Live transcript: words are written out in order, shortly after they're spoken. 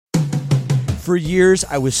For years,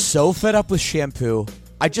 I was so fed up with shampoo,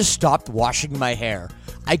 I just stopped washing my hair.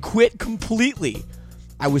 I quit completely.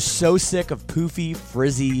 I was so sick of poofy,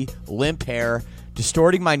 frizzy, limp hair,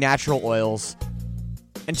 distorting my natural oils.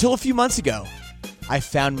 Until a few months ago, I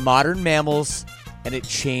found Modern Mammals, and it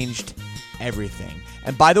changed everything.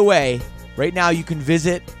 And by the way, right now you can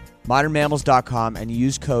visit modernmammals.com and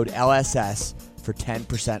use code LSS for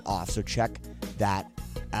 10% off. So check that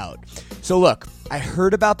out. So look, I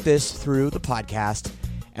heard about this through the podcast,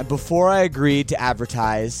 and before I agreed to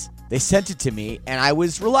advertise, they sent it to me, and I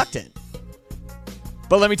was reluctant.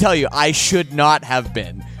 But let me tell you, I should not have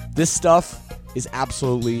been. This stuff is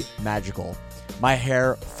absolutely magical. My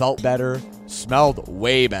hair felt better, smelled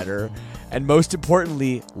way better, and most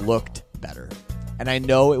importantly, looked better. And I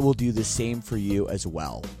know it will do the same for you as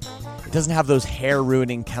well. It doesn't have those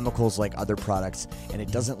hair-ruining chemicals like other products, and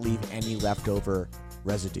it doesn't leave any leftover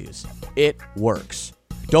residues. It works.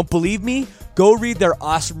 Don't believe me? Go read their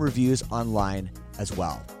awesome reviews online as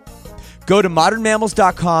well. Go to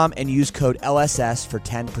modernmammals.com and use code LSS for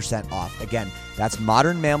 10% off. Again, that's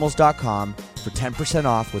modernmammals.com for 10%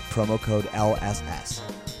 off with promo code LSS.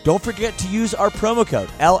 Don't forget to use our promo code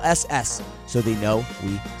LSS so they know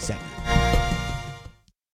we sent you.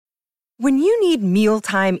 When you need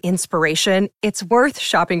mealtime inspiration, it's worth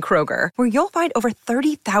shopping Kroger, where you'll find over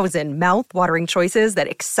 30,000 mouth-watering choices that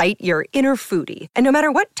excite your inner foodie. And no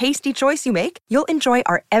matter what tasty choice you make, you'll enjoy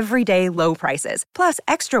our everyday low prices, plus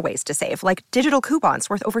extra ways to save, like digital coupons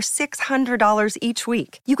worth over $600 each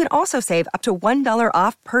week. You can also save up to $1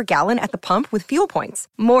 off per gallon at the pump with fuel points.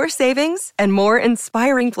 More savings and more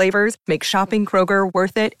inspiring flavors make shopping Kroger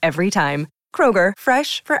worth it every time. Kroger,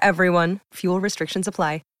 fresh for everyone. Fuel restrictions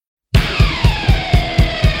apply.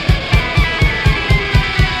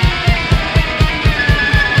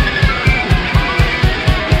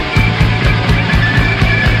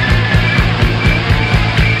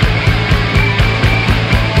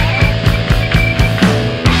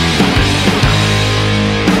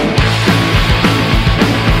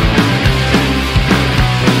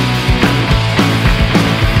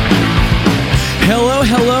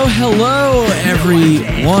 Hello,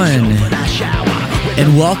 everyone,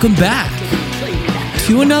 and welcome back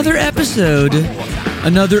to another episode,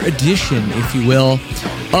 another edition, if you will,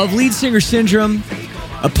 of Lead Singer Syndrome,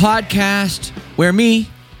 a podcast where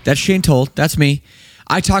that's Shane Told, that's me,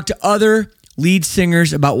 I talk to other lead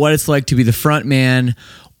singers about what it's like to be the front man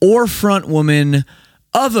or front woman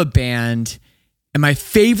of a band. And my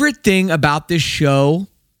favorite thing about this show,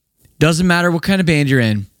 doesn't matter what kind of band you're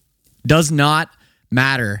in, does not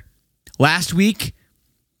matter. Last week,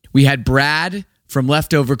 we had Brad from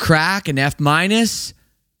Leftover Crack and F-,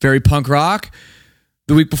 very punk rock.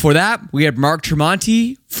 The week before that, we had Mark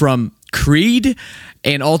Tremonti from Creed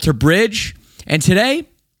and Alter Bridge. And today,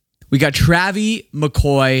 we got Travie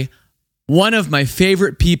McCoy, one of my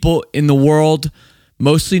favorite people in the world,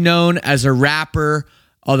 mostly known as a rapper,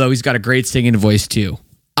 although he's got a great singing voice too.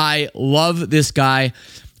 I love this guy,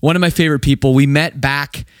 one of my favorite people. We met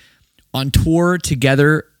back on tour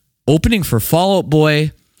together, opening for Fall Out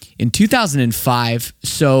Boy in 2005.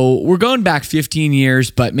 So we're going back 15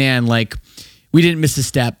 years, but man, we didn't miss a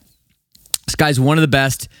step. This guy's one of the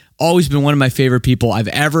best, always been one of my favorite people I've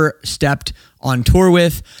ever stepped on tour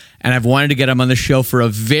with, and I've wanted to get him on the show for a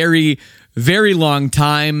very, very long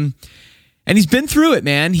time. And he's been through it,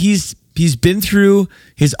 man. He's been through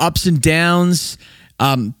his ups and downs,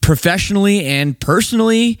 professionally and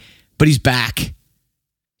personally, but he's back.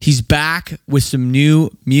 He's back with some new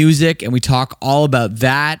music, and we talk all about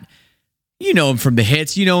that. You know him from the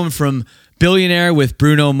hits. You know him from Billionaire with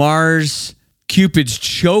Bruno Mars, Cupid's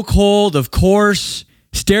Chokehold, of course,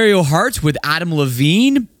 Stereo Hearts with Adam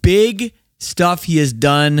Levine. Big stuff he has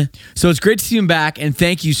done. So it's great to see him back, and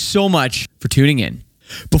thank you so much for tuning in.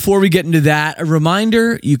 Before we get into that, a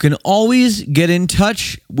reminder, you can always get in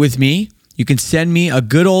touch with me. You can send me a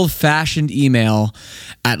good old-fashioned email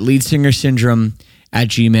at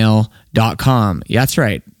leadsingersyndrome@gmail.com. Yeah, that's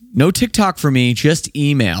right. No TikTok for me, just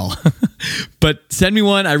email. But send me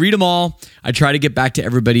one. I read them all. I try to get back to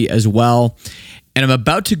everybody as well. And I'm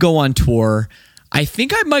about to go on tour. I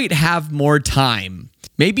think I might have more time.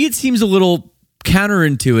 Maybe it seems a little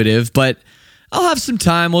counterintuitive, but I'll have some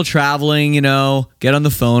time while traveling, get on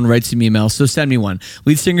the phone, write some emails. So send me one.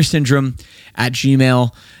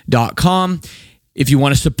 leadsingersyndrome@gmail.com. If you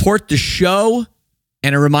want to support the show,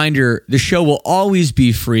 and a reminder, the show will always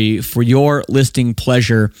be free for your listening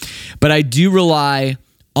pleasure, but I do rely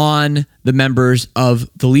on the members of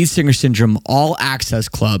the Lead Singer Syndrome All Access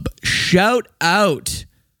Club. Shout out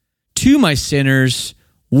to my sinners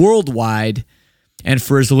worldwide, and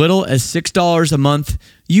for as little as $6 a month,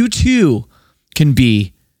 you too can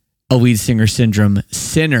be a Lead Singer Syndrome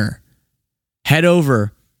sinner. Head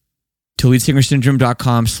over to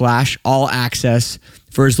leadsingersyndrome.com/all access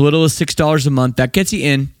for as little as $6 a month. That gets you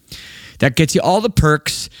in. That gets you all the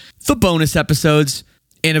perks, the bonus episodes,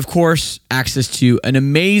 and of course, access to an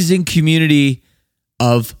amazing community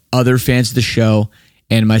of other fans of the show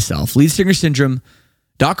and myself.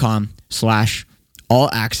 leadsingersyndrome.com/all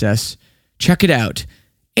access. Check it out.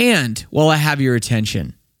 And while I have your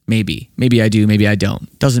attention, maybe I do, maybe I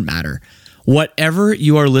don't. Doesn't matter. Whatever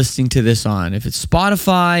you are listening to this on, if it's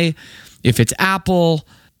Spotify, if it's Apple,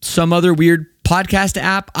 some other weird podcast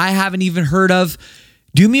app I haven't even heard of,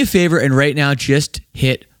 do me a favor and right now just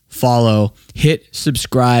hit follow, hit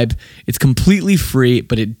subscribe. It's completely free,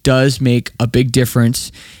 but it does make a big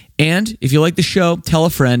difference. And if you like the show, tell a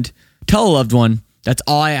friend, tell a loved one. That's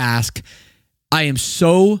all I ask. I am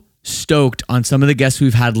so stoked on some of the guests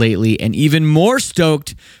we've had lately and even more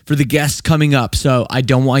stoked for the guests coming up. So I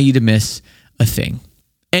don't want you to miss a thing.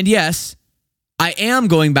 And yes, I am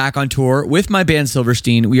going back on tour with my band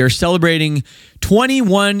Silverstein. We are celebrating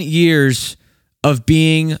 21 years of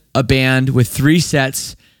being a band with 3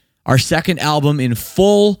 sets, our second album in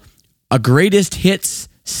full, a greatest hits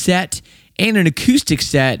set, and an acoustic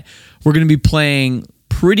set. We're going to be playing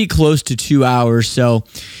pretty close to 2 hours. So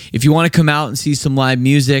if you want to come out and see some live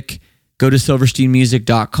music, go to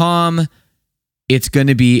silversteinmusic.com. It's going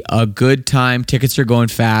to be a good time. Tickets are going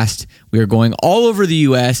fast. We are going all over the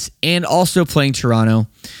U.S. and also playing Toronto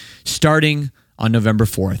starting on November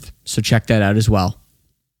 4th. So check that out as well.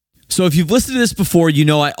 So if you've listened to this before, you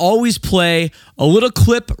know I always play a little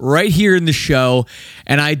clip right here in the show,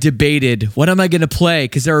 and I debated, what am I going to play?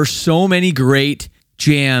 Because there are so many great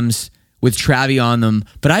jams with Travi on them.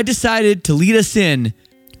 But I decided to lead us in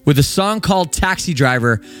with a song called Taxi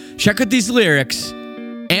Driver. Check out these lyrics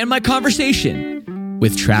and my conversation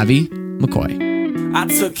with Travi McCoy. I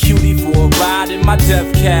took Cutie for a ride in my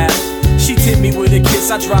death cab. She tipped me with a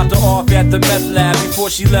kiss, I dropped her off at the meth lab.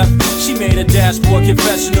 Before she left, she made a dashboard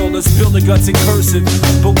confessional and spilled her guts in cursive.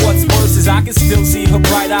 But what's worse is I can still see her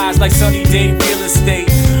bright eyes like sunny day real estate.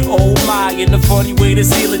 Oh my, in the funny way the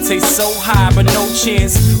ceiling tastes so high, but no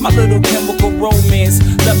chance. My little chemical romance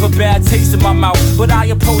left a bad taste in my mouth, but I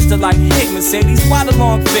approached her like, hey Mercedes, why the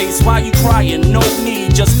long face? Why you crying? No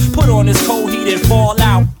need, just put on this cold heat and fall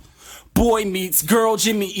out. Boy meets girl,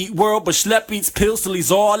 Jimmy eat world, but Schlepp eats pills till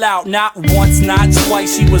he's all out. Not once, not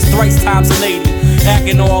twice, she was thrice times a lady,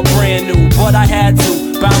 acting all brand new. But I had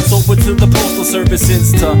to bounce over to the postal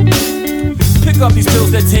services to pick up these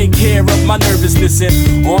pills that take care of my nervousness.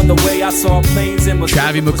 And on the way I saw planes and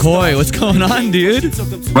Travi McCoy, what's going on, dude?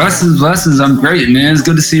 Blessings. I'm great, man. It's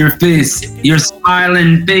good to see your face, your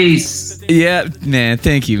smiling face. Yeah, man.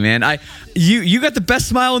 Thank you, man. You got the best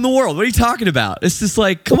smile in the world. What are you talking about? It's just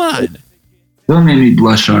like, come on. Don't make me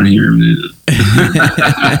blush on here, man.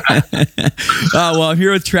 Well, I'm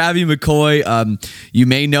here with Travi McCoy. You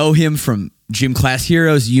may know him from Gym Class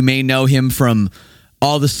Heroes. You may know him from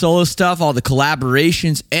all the solo stuff, all the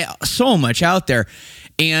collaborations, so much out there.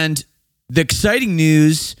 And the exciting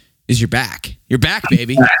news is you're back. You're back,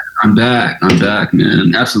 baby. I'm back,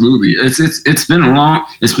 man. Absolutely. It's been a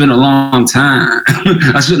long time.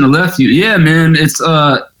 I shouldn't have left you. Yeah, man. It's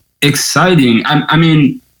exciting. I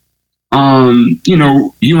mean, you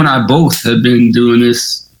know, you and I both have been doing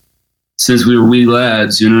this since we were wee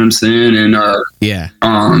lads. You know what I'm saying? And yeah.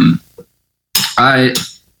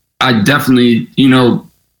 I definitely, you know,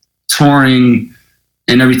 touring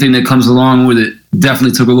and everything that comes along with it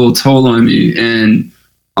definitely took a little toll on me. And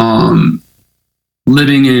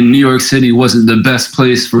living in New York City wasn't the best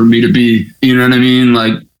place for me to be. You know what I mean?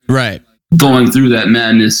 Like, right. Going through that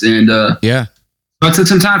madness. And yeah. But it took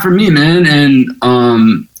some time for me, man. And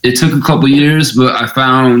it took a couple years, but I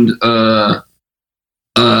found a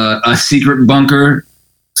secret bunker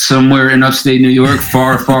somewhere in upstate New York,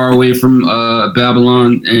 far away from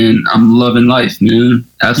Babylon, and I'm loving life, man.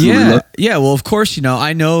 Absolutely. Yeah. Well, of course, you know,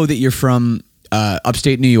 I know that you're from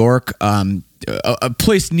upstate New York, a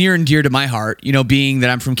place near and dear to my heart. You know, being that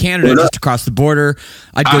I'm from Canada, just across the border.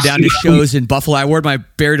 I'd go down to shows in Buffalo. I wore my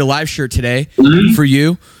Buried Alive shirt today for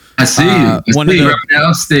you. I see you. One of the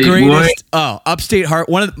upstate, greatest, upstate heart.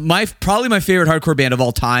 One of probably my favorite hardcore band of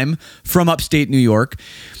all time from upstate New York.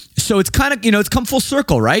 So it's kind of, you know, it's come full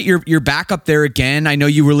circle, right? You're back up there again. I know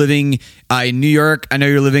you were living in New York. I know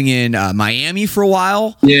you're living in Miami for a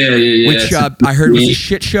while. Yeah. Which I heard was a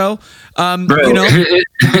shit show. Bro, you know,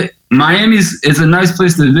 Miami's a nice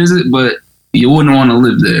place to visit, but you wouldn't want to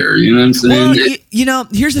live there. You know what I'm saying? Well, you know,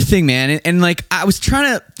 here's the thing, man. And like, I was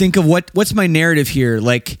trying to think of what's my narrative here.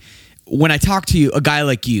 Like when I talk to you, a guy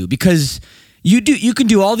like you, because you can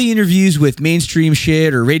do all the interviews with mainstream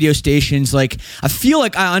shit or radio stations. Like, I feel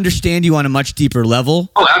like I understand you on a much deeper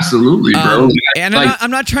level. Oh, absolutely, bro. And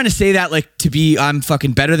I'm not trying to say that like I'm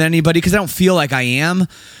fucking better than anybody, because I don't feel like I am.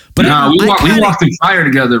 But we walked in fire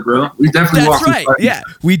together, bro. We definitely walked in fire. That's right. Yeah,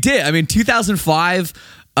 we did. I mean, 2005,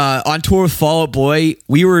 on tour with Fall Out Boy,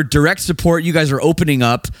 we were direct support. You guys were opening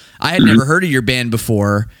up. I had never heard of your band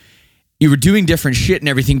before. You were doing different shit and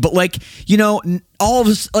everything, but like, you know, all of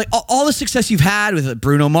this, like all the success you've had with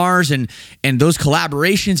Bruno Mars and those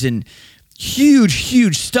collaborations and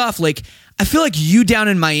huge stuff. Like, I feel like you down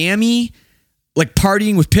in Miami, like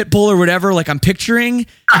partying with Pitbull or whatever, like I'm picturing.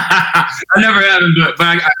 I never had him do it, but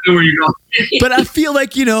I know where you're going. But I feel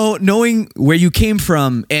like, you know, knowing where you came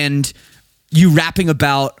from and you rapping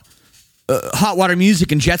about hot water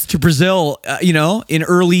music and jets to Brazil, you know, in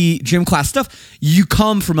early gym class stuff, you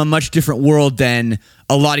come from a much different world than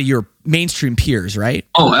a lot of your mainstream peers, right?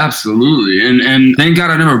 Oh, absolutely. And thank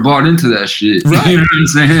God I never bought into that shit. Right. You know what I'm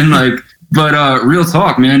saying? Like, but real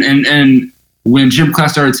talk, man. And when gym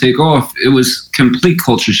class started to take off, it was complete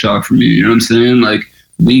culture shock for me. You know what I'm saying? Like,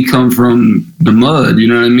 we come from the mud, you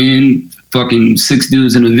know what I mean? Fucking 6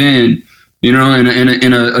 dudes in a van, you know,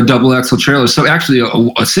 in a double axle trailer. So actually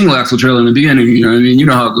a single axle trailer in the beginning, you know what I mean? You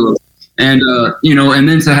know how it goes. And, you know, and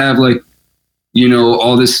then to have like, you know,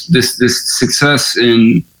 all this success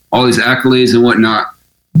and all these accolades and whatnot,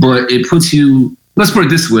 but it puts you, let's put it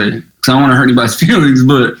this way, because I don't want to hurt anybody's feelings,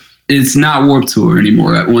 but it's not Warped Tour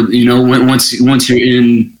anymore. You know, once you're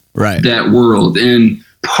in that world. And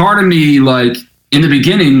part of me, like in the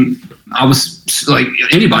beginning, I was like,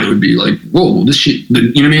 anybody would be like, whoa, this shit,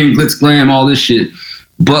 you know what I mean? Glitz, glam, all this shit.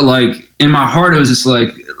 But like in my heart, it was just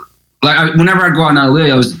like whenever I go out in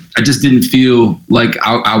LA, I just didn't feel like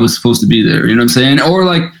I was supposed to be there. You know what I'm saying? Or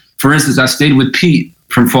like, for instance, I stayed with Pete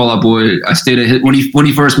from Fall Out Boy. I stayed at when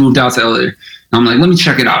he first moved out to LA. And I'm like, let me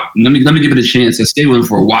check it out. Let me give it a chance. I stayed with him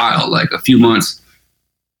for a while, like a few months.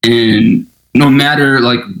 And no matter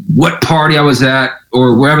like what party I was at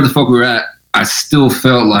or wherever the fuck we were at, I still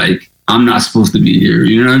felt like I'm not supposed to be here.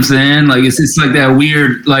 You know what I'm saying? Like, it's like that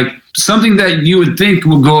weird, like something that you would think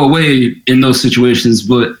would go away in those situations,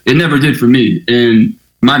 but it never did for me. And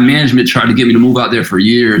my management tried to get me to move out there for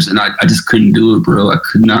years, and I just couldn't do it, bro. I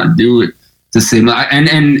could not do it. To say,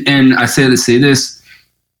 and I say to say this,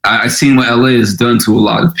 I've seen what LA has done to a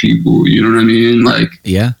lot of people. You know what I mean? Like,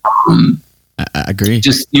 yeah, I agree.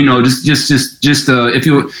 Just, you know, if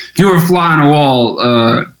you were a fly on a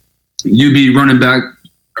wall, you'd be running back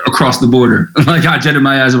across the border. Like, I jetted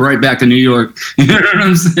my ass right back to New York. You know what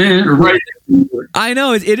I'm saying? Right. I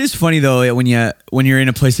know it is funny though when you're in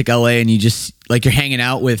a place like LA and you just like you're hanging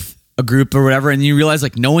out with a group or whatever, and you realize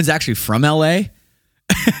like no one's actually from LA.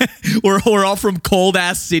 we're all from cold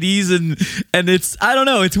ass cities, and it's, I don't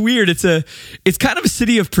know, it's weird. It's kind of a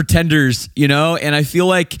city of pretenders, you know. And I feel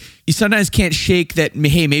like you sometimes can't shake that.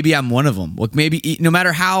 Hey, maybe I'm one of them. Like, maybe no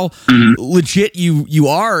matter how legit you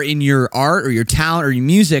are in your art or your talent or your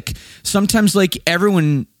music, sometimes like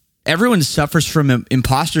everyone suffers from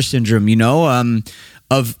imposter syndrome, you know,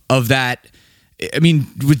 of that. I mean,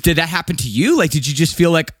 did that happen to you? Like, did you just feel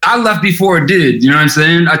like I left before it did? You know what I'm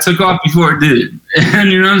saying? I took off before it did,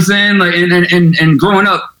 and you know what I'm saying? Like, and growing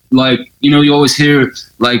up, like, you know, you always hear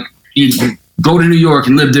like, you go to New York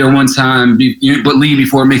and live there one time, but leave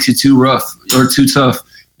before it makes you too rough or too tough,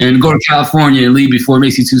 and go to California and leave before it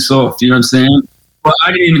makes you too soft. You know what I'm saying? But I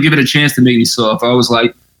didn't even give it a chance to make me soft. I was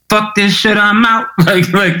like, fuck this shit, I'm out. Like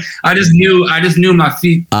I just knew my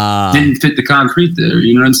feet didn't fit the concrete there.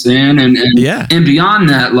 You know what I'm saying? And beyond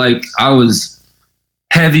that, like, I was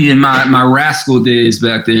heavy in my rascal days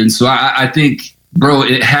back then. So I think, bro,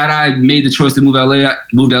 had I made the choice to move to LA,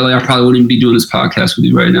 I probably wouldn't be doing this podcast with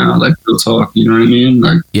you right now. Like, real talk. You know what I mean?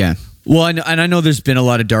 Like, yeah. Well, and I know there's been a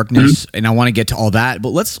lot of darkness, and I want to get to all that. But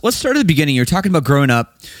let's start at the beginning. You're talking about growing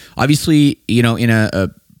up, obviously, you know, in a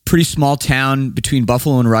pretty small town between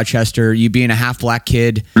Buffalo and Rochester, you being a half black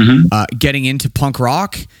kid, getting into punk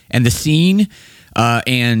rock and the scene.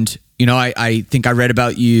 And, you know, I think I read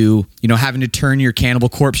about you know, having to turn your Cannibal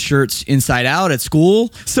Corpse shirts inside out at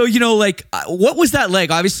school. So, you know, like, what was that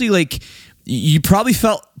like? Obviously, like, you probably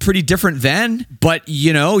felt pretty different then, but,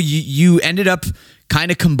 you know, you ended up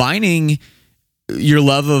kind of combining your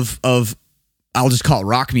love of I'll just call it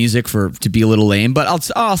rock music to be a little lame, but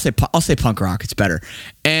I'll say punk rock. It's better.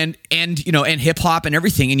 And you know, and hip hop and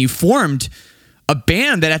everything. And you formed a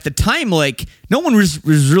band that at the time, like, no one was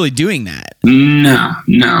really doing that.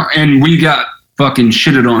 No. And we got fucking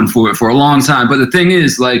shitted on for it for a long time. But the thing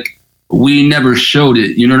is, like, we never showed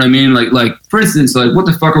it. You know what I mean? Like for instance, like what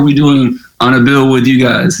the fuck are we doing on a bill with you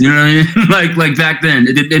guys? You know what I mean? like back then,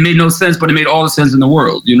 it made no sense, but it made all the sense in the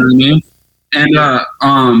world. You know what I mean? And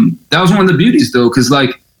that was one of the beauties though, because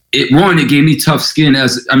like it gave me tough skin.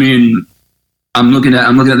 I'm looking at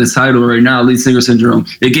the title right now, Lead Singer Syndrome.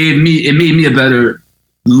 It made me a better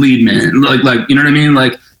lead man. Like you know what I mean?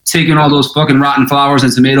 Like taking all those fucking rotten flowers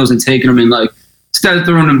and tomatoes and taking them and like instead of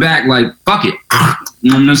throwing them back, like fuck it.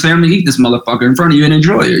 You know what I'm saying? I'm gonna eat this motherfucker in front of you and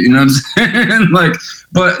enjoy it. You know what I'm saying? Like,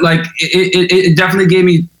 but like it definitely gave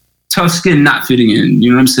me tough skin not fitting in.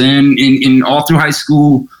 You know what I'm saying? In all through high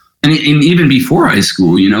school and even before high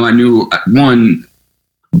school, you know, I knew one.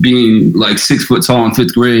 Being like 6 foot tall in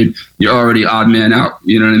 5th grade, you're already odd man out.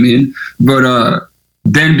 You know what I mean? But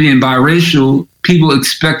then being biracial, people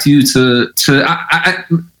expect you to.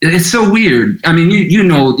 It's so weird. I mean, you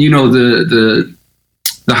know the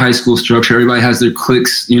high school structure. Everybody has their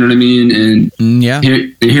cliques. You know what I mean? And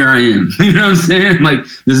here I am. You know what I'm saying? Like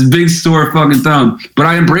this big sore fucking thumb. But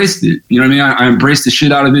I embraced it. You know what I mean? I embraced the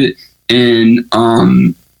shit out of it, and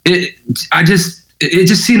it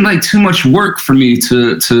just seemed like too much work for me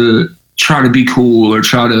to try to be cool or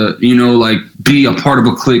try to, you know, like be a part of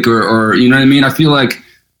a clique or you know what I mean? I feel like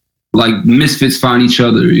misfits find each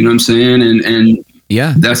other, you know what I'm saying? And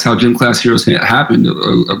yeah, that's how Gym Class Heroes happened.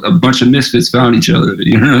 A bunch of misfits found each other,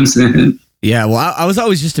 you know what I'm saying? Yeah. Well, I was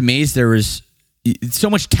always just amazed there was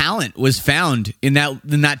so much talent was found in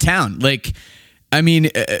that town. Like, I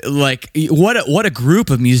mean, like what a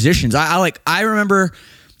group of musicians. I remember,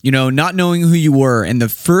 you know, not knowing who you were, and the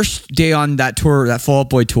first day on that tour, that Fall Out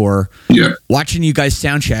Boy tour, watching you guys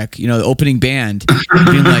sound check, you know, the opening band,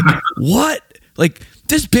 being like, what? Like,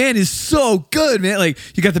 this band is so good, man. Like,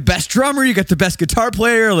 you got the best drummer, you got the best guitar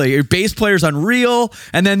player, like, your bass player's unreal,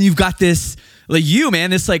 and then you've got this, like,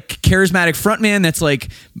 this, like, charismatic frontman that's, like,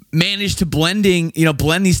 managed to blend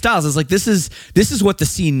these styles. It's like, this is what the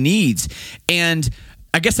scene needs. And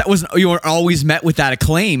I guess you were always met with that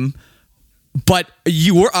acclaim. But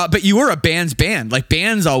you were a band's band. Like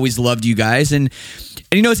bands always loved you guys, and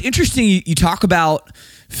you know it's interesting. You talk about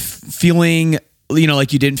feeling, you know,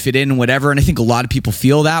 like you didn't fit in and whatever. And I think a lot of people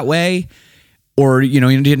feel that way, or you know,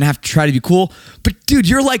 you didn't have to try to be cool. But dude,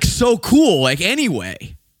 you're like so cool, like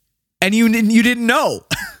anyway, and you didn't know.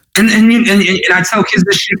 And I tell kids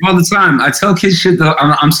this shit all the time. I tell kids shit though.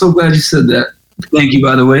 I'm so glad you said that. Thank you,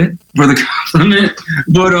 by the way, for the compliment.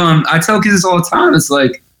 But I tell kids this all the time. It's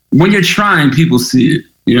like, when you're trying, people see it.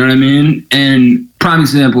 You know what I mean? And prime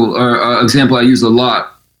example, or example I use a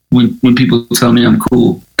lot when people tell me I'm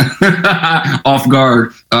cool, off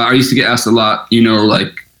guard. I used to get asked a lot, you know,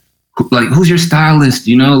 like who's your stylist?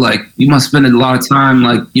 You know, like you must spend a lot of time.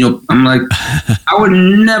 Like, you know, I'm like, I would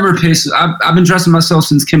never pay. I've been dressing myself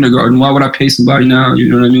since kindergarten. Why would I pay somebody now? You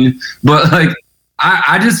know what I mean? But like,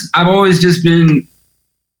 I've always just been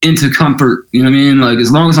into comfort. You know what I mean? Like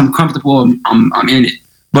as long as I'm comfortable, I'm in it.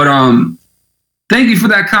 But thank you for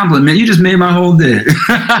that compliment. You just made my whole day.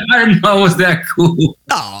 I didn't know it was that cool.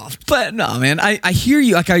 Oh, but no, man. I hear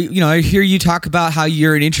you. Like I hear you talk about how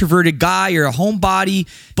you're an introverted guy, you're a homebody.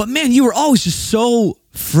 But man, you were always just so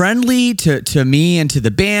friendly to me and to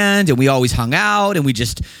the band, and we always hung out and we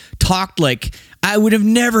just talked. Like I would have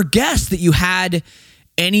never guessed that you had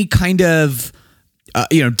any kind of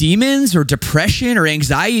demons or depression or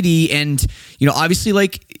anxiety. And, you know, obviously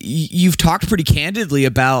like you've talked pretty candidly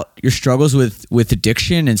about your struggles with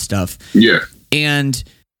addiction and stuff. Yeah. And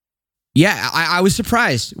yeah, I was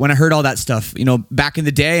surprised when I heard all that stuff, you know, back in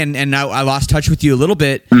the day, and I lost touch with you a little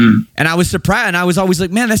bit, and I was surprised, and I was always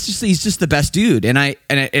like, man, he's just the best dude. And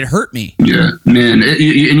it hurt me. Yeah, man. And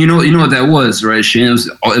you know what that was, right, Shane?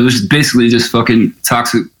 It was basically just fucking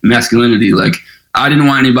toxic masculinity. Like, I didn't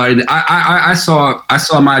want anybody to, I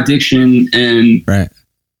saw my addiction, and right.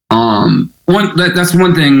 That's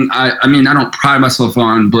one thing I mean, I don't pride myself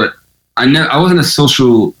on, but I wasn't a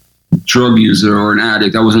social drug user or an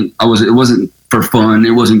addict. It wasn't for fun.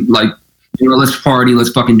 It wasn't like, you know, let's party,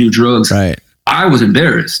 let's fucking do drugs. Right. I was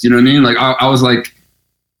embarrassed. You know what I mean? Like I was like,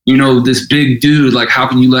 you know, this big dude, like how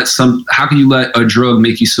can you let a drug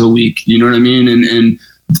make you so weak? You know what I mean? And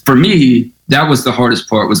for me, that was the hardest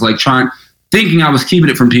part, was like thinking I was keeping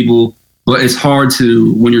it from people, but it's hard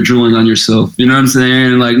to when you're drooling on yourself. You know what I'm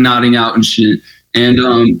saying? Like nodding out and shit. And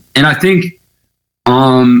I think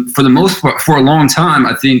for the most part, for a long time,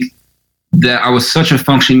 I think that I was such a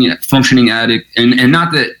functioning addict, and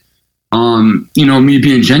not that you know, me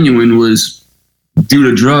being genuine was due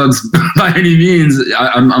to drugs by any means.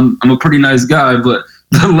 I'm a pretty nice guy, but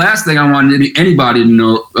the last thing I wanted anybody to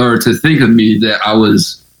know or to think of me that I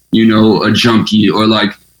was, you know, a junkie, or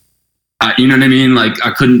like you know what I mean? Like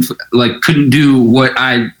I couldn't do what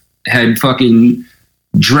I had fucking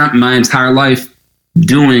dreamt my entire life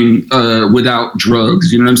doing without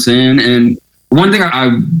drugs. You know what I'm saying? And one thing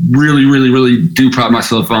I really, really, really do pride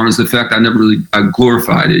myself on is the fact that I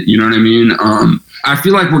glorified it. You know what I mean? I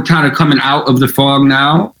feel like we're kind of coming out of the fog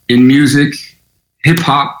now in music, hip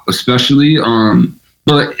hop especially.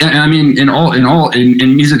 But I mean,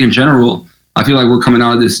 in music in general, I feel like we're coming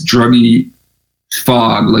out of this druggy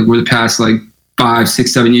fog. Like we're the past like 5,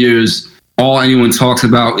 6, 7 years, all anyone talks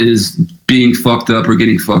about is being fucked up or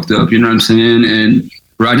getting fucked up. You know what I'm saying? And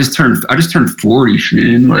bro, I just turned 40,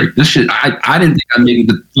 man. Like this shit, I didn't think I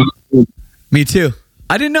made it. Me too.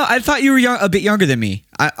 I didn't know. I thought you were a bit younger than me.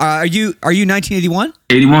 Are you 1981?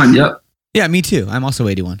 81. Yep. Yeah, me too. I'm also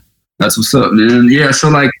 81. That's what's up, man. Yeah. So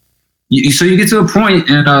like, so you get to a point,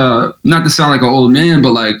 and not to sound like an old man,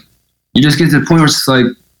 but like, you just get to the point where it's like,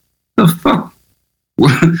 the fuck,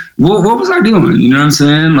 what was I doing? You know what I'm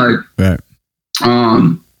saying? Like, right.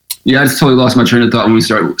 Yeah, I just totally lost my train of thought when we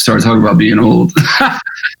started talking about being old.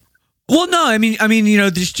 Well, no, I mean, you know,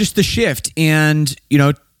 there's just the shift, and you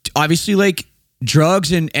know, obviously, like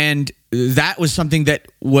drugs and that was something that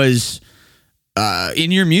was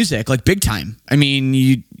in your music, like big time. I mean,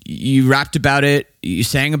 you rapped about it, you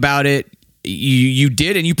sang about it, you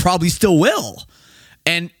did, and you probably still will.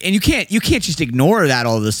 And you can't just ignore that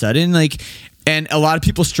all of a sudden, like. And a lot of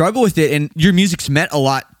people struggle with it, and your music's meant a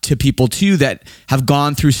lot to people too that have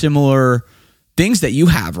gone through similar things that you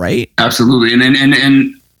have, right? Absolutely, and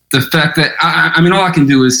the fact that I mean, all I can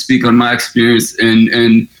do is speak on my experience,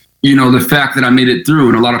 and you know, the fact that I made it through,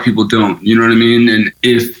 and a lot of people don't. You know what I mean? And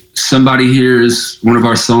if somebody hears one of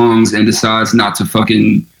our songs and decides not to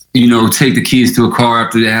fucking, you know, take the keys to a car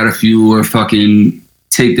after they had a few, or fucking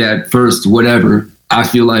take that first whatever, I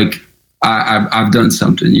feel like I've done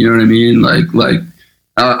something, you know what I mean?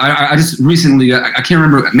 I just recently, I can't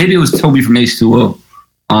remember, maybe it was Toby from H2O.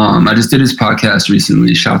 I just did his podcast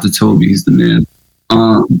recently. Shout out to Toby, he's the man.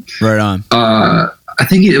 Right on. I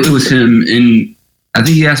think it was him, and I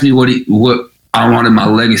think he asked me what I wanted my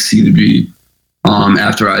legacy to be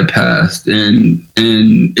after I passed, and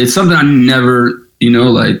it's something I never, you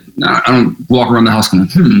know, like I don't walk around the house going,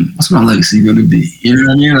 what's my legacy going to be? You know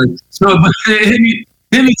what I mean? Like, so, but it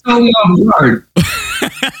hit me totally off guard.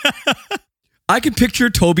 I can picture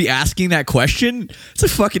Toby asking that question. It's a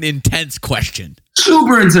fucking intense question.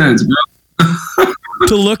 Super intense, bro.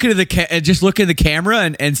 To look into just look at the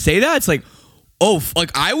camera and say that, it's like, oh,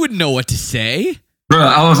 like I wouldn't know what to say. Bro,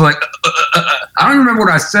 I was like, I don't remember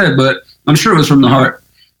what I said, but I'm sure it was from the heart.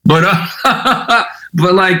 But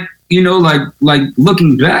but like, you know, like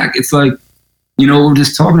looking back, it's like, you know, we're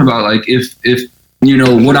just talking about like if you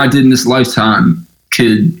know what I did in this lifetime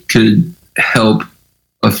could help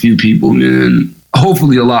a few people, man.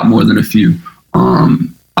 Hopefully a lot more than a few.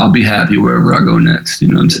 I'll be happy wherever I go next. You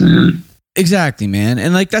know what I'm saying? Exactly, man.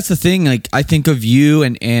 And like that's the thing. Like I think of you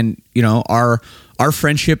and you know our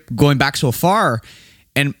friendship going back so far,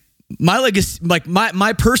 and my legacy, like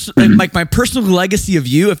my personal like my personal legacy of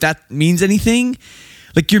you, if that means anything.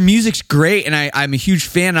 Like your music's great, and I'm a huge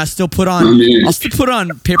fan. I still put on, I'll still put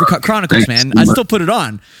on Paper Cut Chronicles, man. I still put it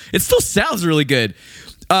on. It still sounds really good,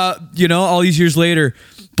 you know, all these years later.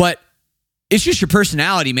 But it's just your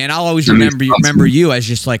personality, man. I'll always remember you as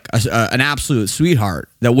just like an absolute sweetheart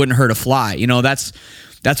that wouldn't hurt a fly. You know, that's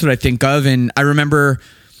what I think of. And I remember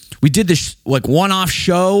we did this like one-off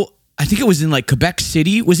show. I think it was in like Quebec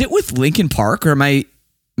City. Was it with Linkin Park, or am I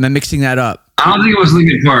mixing that up? I don't think it was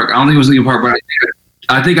Linkin Park. But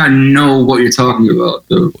I think I know what you're talking about,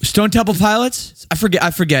 though. Stone Temple Pilots? I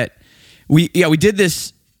forget. We did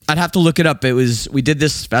this. I'd have to look it up. We did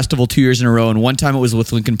this festival 2 years in a row, and one time it was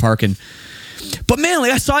with Linkin Park. But man,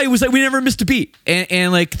 like I saw it was like we never missed a beat,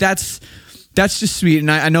 and like that's just sweet.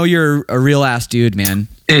 And I know you're a real ass dude, man.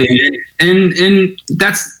 And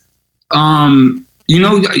that's you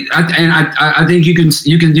know, I think you can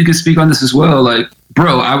speak on this as well. Like,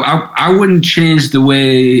 bro, I wouldn't change the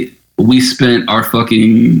way we spent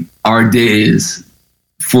our days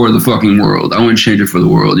for the fucking world. I wouldn't change it for the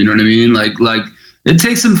world. You know what I mean? Like it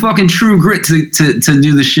takes some fucking true grit to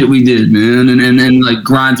do the shit we did, man, and like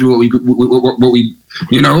grind through what we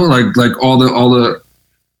you know, like all the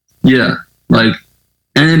yeah, like,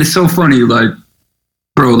 and it's so funny, like,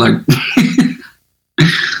 bro, like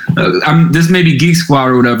this may be Geek Squad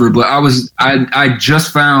or whatever, but I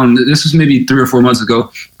just found, this was maybe 3 or 4 months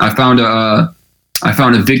ago, I found a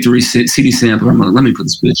Victory CD sampler. I'm like, let me put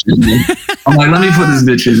this bitch in. Let me put this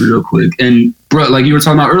bitch in real quick. And bro, like you were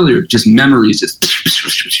talking about earlier, just memories, just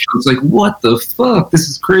it's like, what the fuck? This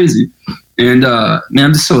is crazy. And man,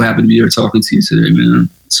 I'm just so happy to be here talking to you today, man.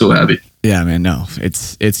 So happy. Yeah, man. No,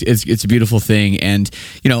 it's a beautiful thing, and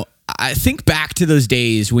you know, I think back to those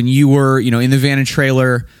days when you were, you know, in the van and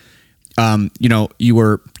trailer. You know, you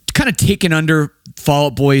were kind of taken under Fall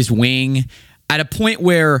Out Boy's wing at a point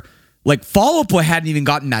where, like, Fall Out Boy hadn't even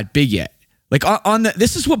gotten that big yet. Like,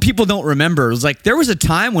 this is what people don't remember. It was like there was a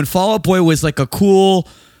time when Fall Out Boy was like a cool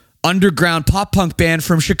underground pop punk band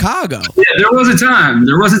from Chicago. Yeah, there was a time.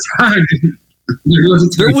 There was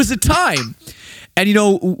a time. And, you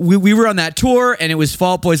know, we were on that tour, and it was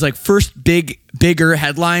Fall Out Boy's like first bigger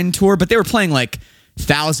headline tour, but they were playing like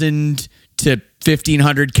 1,000 to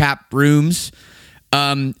 1,500 cap rooms.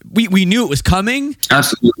 We knew it was coming,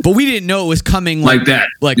 absolutely, but we didn't know it was coming like that.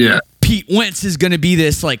 Like, yeah. Pete Wentz is going to be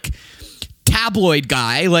this like tabloid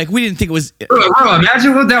guy. Like, we didn't think it was. Bro,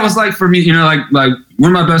 imagine what that was like for me. You know, like one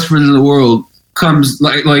of my best friends in the world comes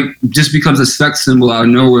like just becomes a sex symbol out of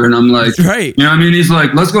nowhere, and I'm like, right. You know what I mean? He's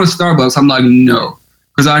like, let's go to Starbucks. I'm like, no.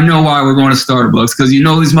 Because I know why we're going to Starbucks. Because you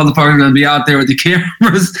know these motherfuckers are going to be out there with the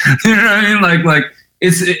cameras. You know what I mean? Like.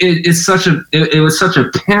 It was such a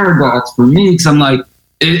paradox for me, because I'm like,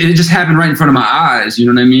 it just happened right in front of my eyes, you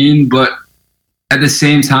know what I mean? But at the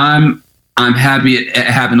same time, I'm happy it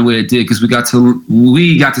happened the way it did, because we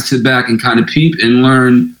got to sit back and kind of peep and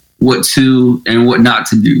learn what to and what not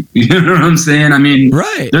to do. You know what I'm saying? I mean,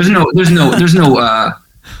 right. There's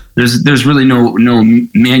really no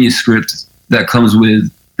manuscript that comes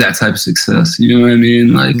with that type of success. You know what I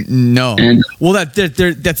mean? Like, no. And well,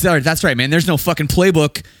 that's right, man. There's no fucking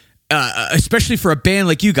playbook, especially for a band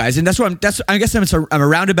like you guys. And I guess I'm a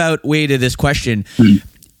roundabout way to this question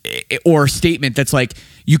or statement. That's like,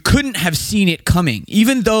 you couldn't have seen it coming,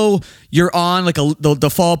 even though you're on like the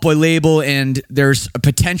Fall Out Boy label and there's a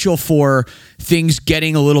potential for things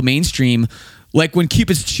getting a little mainstream. Like when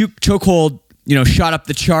Cupid's Chokehold, you know, shot up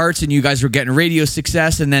the charts and you guys were getting radio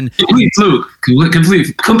success, and then complete fluke,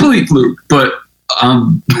 but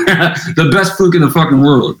the best fluke in the fucking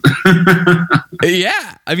world.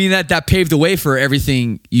 Yeah, I mean that paved the way for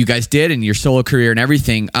everything you guys did and your solo career and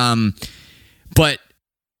everything. But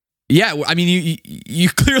yeah, I mean you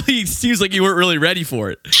clearly seems like you weren't really ready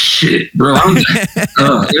for it. Shit, bro.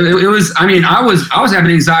 It was. I mean, I was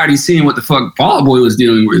having anxiety seeing what the fuck Fall Out Boy was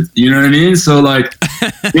dealing with. You know what I mean? So like,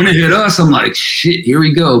 when it hit us, I'm like, shit, here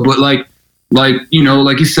we go. But like you know,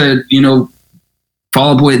 like you said, you know,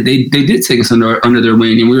 Fall Out Boy, they did take us under their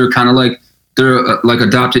wing, and we were kind of like their like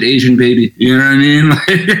adopted Asian baby. You know what I mean? Like,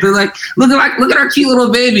 they're like, look at our cute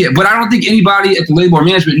little baby. But I don't think anybody at the label or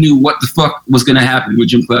management knew what the fuck was going to happen with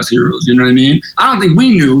Gym Class Heroes. You know what I mean? I don't think we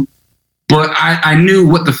knew. But I knew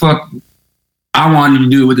what the fuck I wanted to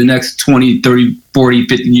do with the next 20, 30, 40,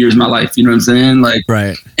 50 years of my life. You know what I'm saying? Like,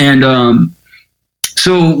 right. And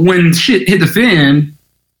so when shit hit the fan,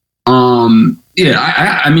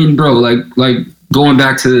 yeah, I mean, bro, like going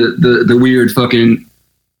back to the weird fucking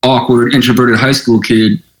awkward introverted high school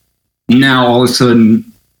kid, now all of a sudden,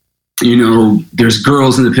 you know, there's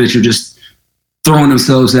girls in the picture just throwing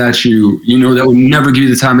themselves at you, you know, that would never give you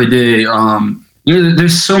the time of day. You know,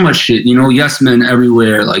 there's so much shit, you know, yes men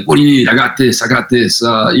everywhere. Like, what do you need? I got this. You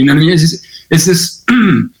know what I mean? It's just,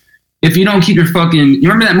 if you don't keep your fucking, you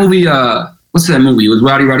remember that movie, what's that movie? It was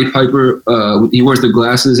Roddy Piper. He wears the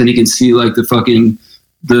glasses and he can see like the fucking,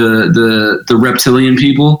 the reptilian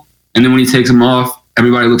people. And then when he takes them off,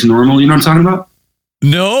 everybody looks normal. You know what I'm talking about?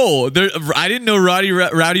 No, I didn't know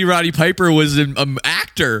Roddy Piper was an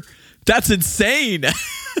actor. That's insane.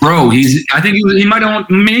 Bro, I think he might have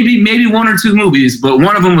maybe one or two movies, but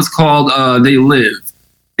one of them was called They Live.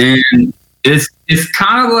 And it's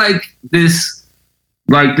kind of like this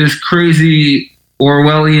crazy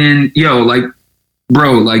Orwellian, like,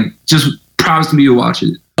 bro, like, just promise me to watch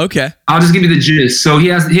it. Okay. I'll just give you the gist. So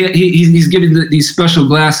he's giving these special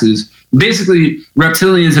glasses. Basically,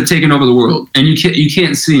 reptilians have taken over the world, and you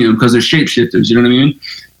can't see them because they're shapeshifters. You know what I mean?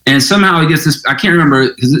 And somehow he gets this. I can't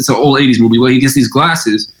remember because it's an old '80s movie. Where he gets these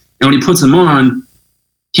glasses, and when he puts them on,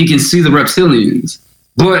 he can see the reptilians.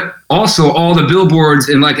 But also, all the billboards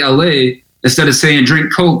in like LA, instead of saying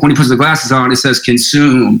 "drink Coke" when he puts the glasses on, it says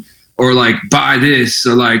 "consume" or like "buy this"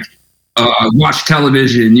 or like "watch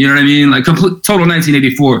television." You know what I mean? Like total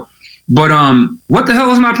 1984. But what the hell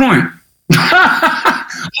was my point?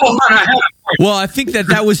 Well, I think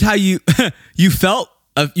that was how you felt.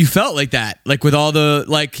 You felt like that, like with all the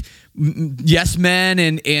like yes men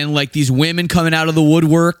and like these women coming out of the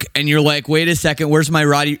woodwork, and you're like, wait a second, where's my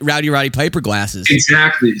Roddy Piper glasses?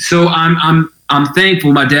 Exactly. So I'm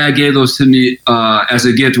thankful my dad gave those to me as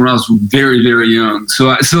a gift when I was very, very young. So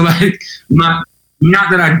like not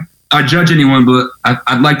that I judge anyone, but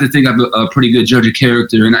I'd like to think I'm a pretty good judge of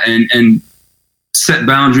character and set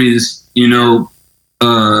boundaries, you know,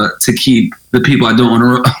 to keep the people I don't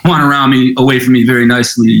want around me away from me very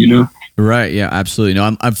nicely, you know? Right. Yeah, absolutely.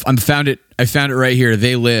 No, I'm found it. I found it right here.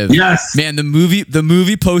 They Live. Yes. Man, the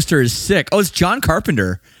movie poster is sick. Oh, it's John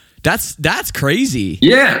Carpenter. That's crazy.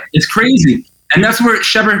 Yeah, it's crazy. And that's where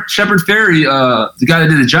Shepard Fairey, the guy that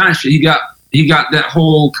did the Giant shit, he got that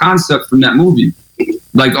whole concept from that movie.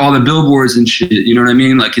 Like all the billboards and shit, you know what I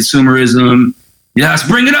mean? Like consumerism. Yes,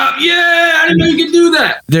 bring it up. Yeah, I didn't know you could do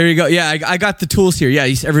that. There you go. Yeah, I got the tools here.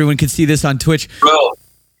 Yeah, everyone can see this on Twitch. Bro,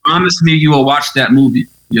 promise me you will watch that movie.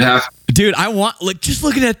 You have to. Dude, I want, like, just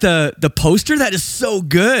looking at the poster, that is so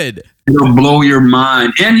good. It'll blow your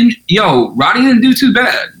mind. And Roddy didn't do too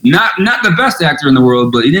bad. Not the best actor in the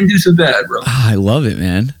world, but he didn't do so bad, bro. Oh, I love it,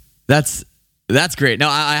 man. That's great. No,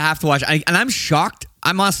 I have to watch. And I'm shocked.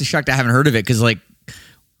 I'm honestly shocked I haven't heard of it because, like,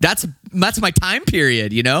 that's my time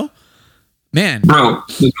period, you know? Man. Bro,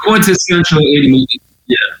 the quintessential 80 movie.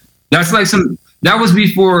 Yeah. That's like that was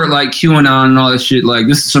before, like, QAnon and all that shit. Like,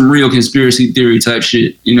 this is some real conspiracy theory type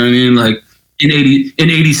shit. You know what I mean? Like, in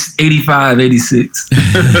 85, 86.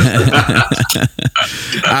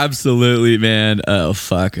 Absolutely, man. Oh,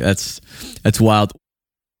 fuck. That's wild.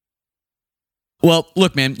 Well,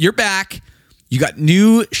 look, man, you're back. You got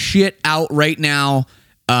new shit out right now.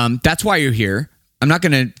 That's why you're here. I'm not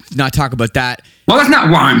going to not talk about that. Well, that's not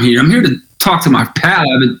why I'm here. I'm here to talk to my pal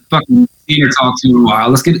I haven't fucking seen or talked to in a while.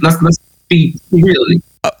 Let's be real.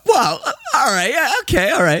 Well, all right. Yeah,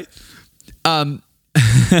 okay, all right.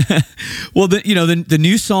 Well, the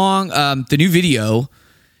new song, the new video,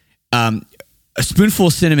 A Spoonful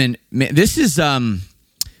of Cinnamon. Man, this is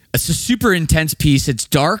it's a super intense piece. It's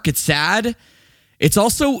dark. It's sad. It's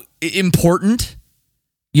also important.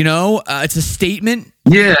 You know, it's a statement.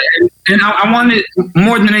 Yeah, and I want it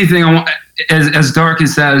more than anything. I want as dark and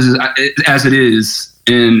sad as it is,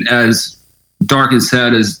 and as dark and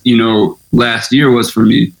sad as last year was for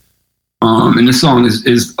me. And this song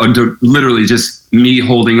is literally just me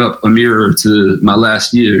holding up a mirror to my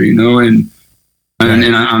last year, and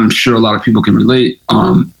I'm sure a lot of people can relate.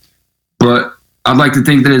 But I'd like to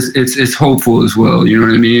think that it's hopeful as well. You know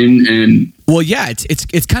what I mean? And well, yeah,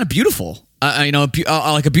 it's kind of beautiful.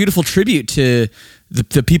 Like a beautiful tribute to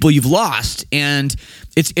the people you've lost, and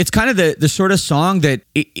it's kind of the sort of song that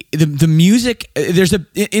the music. There's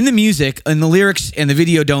in the music, and the lyrics and the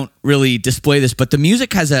video don't really display this, but the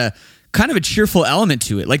music has a kind of a cheerful element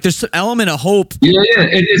to it. Like there's an element of hope. Yeah.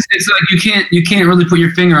 It's like you can't really put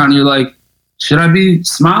your finger on it. You're like, should I be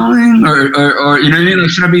smiling or you know what I mean? Like,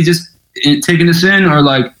 should I be just taking this in or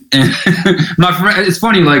like? My friend, it's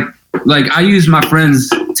funny. Like I use my friends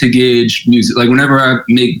to gauge music. Like whenever I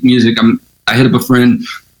make music, I hit up a friend,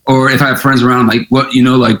 or if I have friends around, like what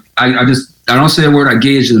I don't say a word. I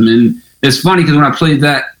gauge them, and it's funny because when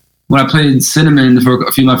I played Cinnamon for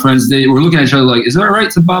a few of my friends, they were looking at each other like, "Is that all right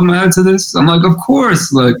to bob my head to this?" I'm like, "Of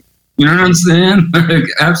course!" Like, you know what I'm saying? Like,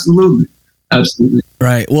 absolutely.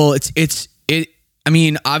 Right. Well, it. I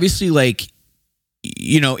mean, obviously, like,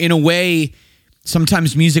 in a way,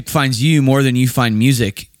 sometimes music finds you more than you find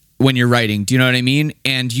music when you're writing. Do you know what I mean?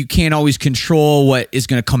 And you can't always control what is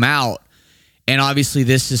going to come out. And obviously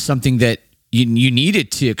this is something that you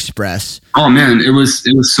needed to express. Oh man, it was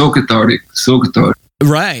so cathartic.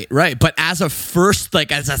 Right. But as a first,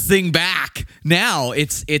 like as a thing back now,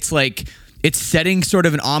 it's like, it's setting sort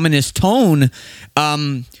of an ominous tone.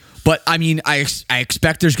 But I mean, I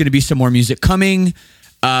expect there's going to be some more music coming.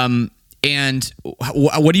 And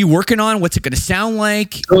what are you working on? What's it going to sound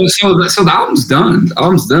like? So the album's done.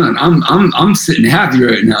 I'm sitting happy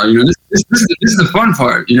right now. This is the fun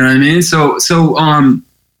part. You know what I mean? So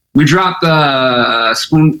we dropped a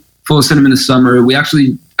Spoonful of Cinnamon this summer.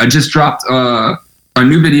 I just dropped a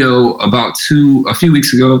new video a few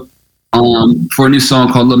weeks ago for a new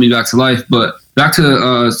song called "Love Me Back to Life." But back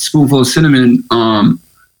to Spoonful of Cinnamon. I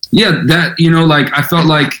felt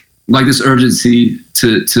like this urgency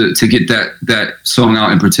to get that song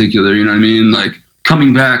out in particular, you know what I mean? Like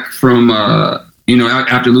coming back from,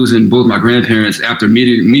 after losing both my grandparents, after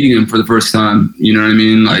meeting them for the first time, you know what I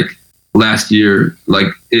mean? Like last year, like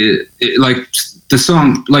it like the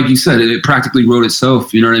song, like you said, it practically wrote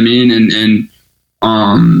itself, you know what I mean? And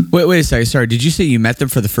wait a second. Sorry. Did you say you met them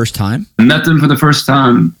for the first time? I met them for the first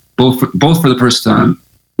time, both for the first time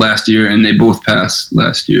last year, and they both passed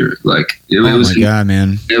last year. Like it was, my God,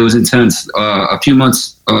 man, it was intense. A few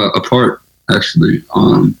months apart, actually.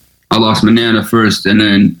 I lost my nana first, and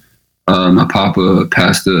then my papa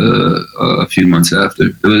passed a few months after.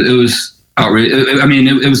 It was outrageous.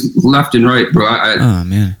 It was left and right, bro. Oh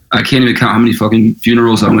man, I can't even count how many fucking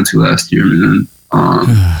funerals I went to last year, man.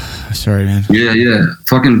 Sorry, man. Yeah,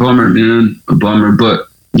 fucking bummer, man. A bummer, but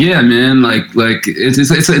yeah, man, like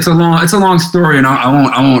it's a long story, and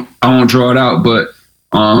I won't draw it out. But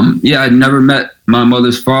yeah, I'd never met my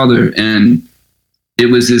mother's father, and it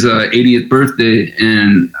was his 80th birthday,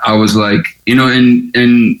 and I was like, you know,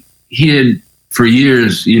 and he had for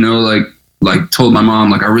years, you know, like told my mom,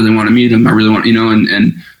 like, I really want to meet him. I really want, you know,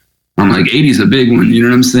 and I'm like, 80's a big one, you know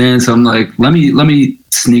what I'm saying? So I'm like, let me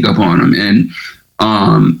sneak up on him. And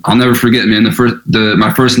I'll never forget, man,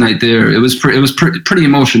 my first night there, it was pretty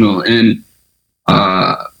emotional. And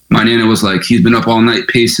my nana was like, he's been up all night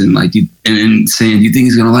pacing, like, and saying, you think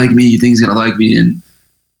he's gonna like me? You think he's gonna like me?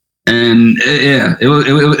 And yeah, it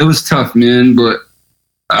was tough, man. But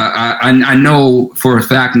I know for a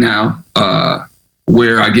fact now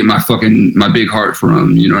where I get my big heart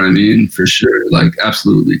from. You know what I mean? For sure. Like,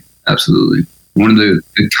 absolutely. One of the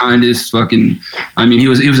kindest fucking. I mean, he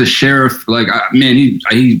was a sheriff. Like, man,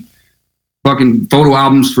 he fucking photo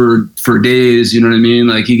albums for days. You know what I mean?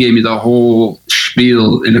 Like, he gave me the whole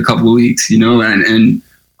spiel in a couple of weeks. You know, and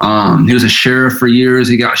he was a sheriff for years.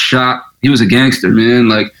 He got shot. He was a gangster, man.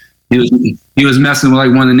 Like, he was messing with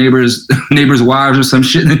like one of the neighbors' wives or some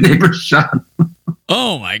shit, and the neighbor shot him.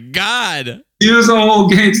 Oh my God. He was a whole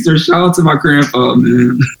gangster. Shout out to my grandpa,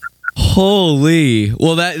 man. Holy.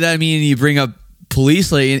 Well, that I mean, you bring up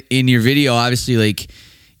police like in your video. Obviously, like,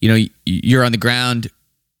 you know, you're on the ground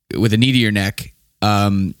with a knee to your neck,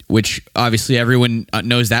 which obviously everyone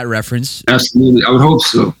knows that reference. Absolutely, I would hope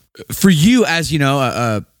so. For you, as you know,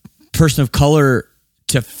 a person of color,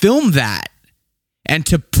 to film that and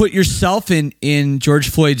to put yourself in George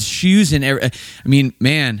Floyd's shoes, and I mean,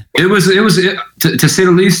 man, it was to say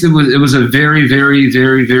the least. It was a very, very,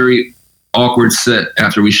 very, very awkward set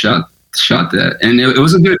after we shot that, and it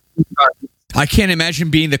was a good. I can't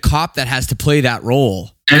imagine being the cop that has to play that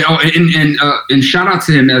role. And shout out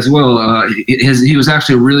to him as well. He was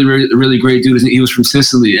actually a really, really, really great dude. He was from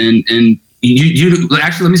Sicily, and you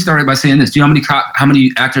actually, let me start by saying this. Do you know how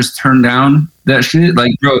many actors turned down that shit?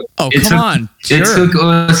 Like, bro, come on. Sure. It took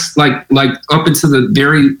us like up into the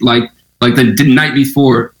very like the night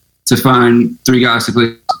before to find 3 guys to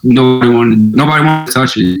play. Nobody wanted to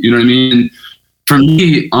touch it. You know what I mean? And for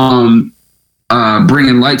me,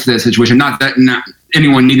 bringing light to that situation. Not that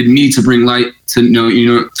anyone needed me to bring light to you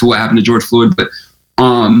know to what happened to George Floyd, but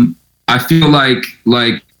I feel like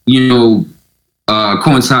you know,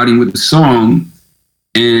 coinciding with the song,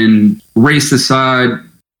 and race aside,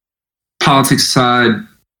 politics aside,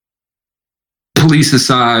 police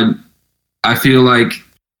aside, I feel like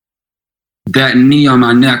that knee on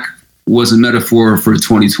my neck was a metaphor for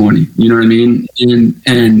 2020. You know what I mean?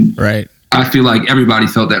 And right. I feel like everybody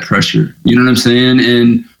felt that pressure. You know what I'm saying?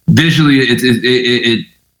 And visually, it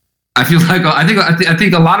I feel like I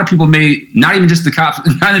think a lot of people not even just the cops,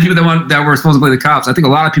 not the people that were supposed to play the cops. I think a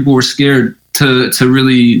lot of people were scared to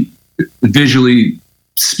really visually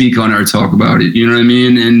speak on it or talk about it. You know what I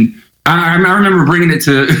mean? And I remember bringing it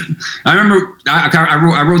to. I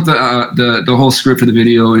wrote the whole script for the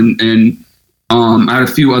video, and I had a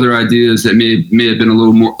few other ideas that may have been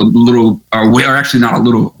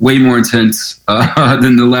way more intense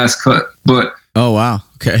than the last cut. But oh wow,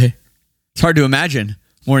 okay, it's hard to imagine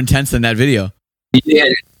more intense than that video. Yeah,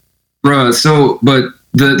 bro. So, but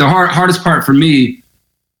the hardest part for me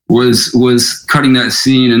was cutting that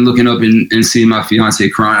scene and looking up and seeing my fiance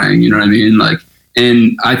crying. You know what I mean? Like,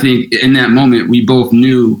 and I think in that moment we both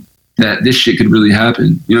knew that this shit could really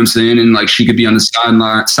happen. You know what I'm saying? And like, she could be on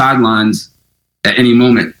the sidelines at any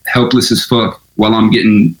moment, helpless as fuck, while I'm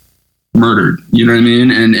getting murdered. You know what I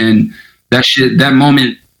mean? And that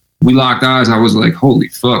moment we locked eyes, I was like, holy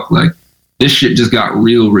fuck, like this shit just got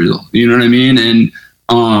real. You know what I mean? And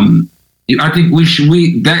I think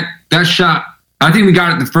that shot, I think we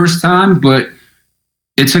got it the first time, but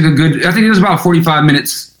it took I think it was about 45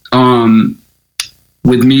 minutes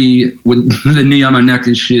with me with the knee on my neck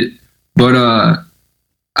and shit. But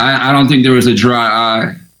I don't think there was a dry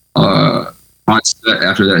eye on set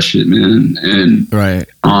after that shit, man. And right.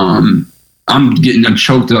 I'm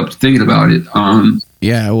choked up thinking about it.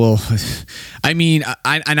 Yeah, well, I mean,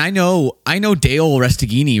 I know Dale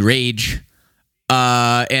Resteghini, Rage,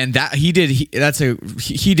 and that he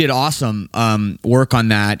did awesome work on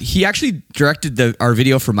that. He actually directed our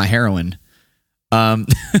video for My Heroine. And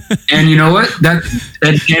you know what?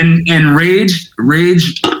 And Rage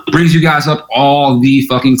brings you guys up all the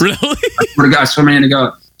fucking time. Really? I swear to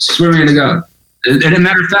God, swearing to God. And as a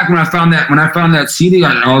matter of fact, when I found that CD,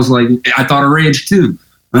 I was like, I thought of Rage too.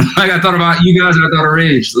 Like, I thought about you guys, and I thought of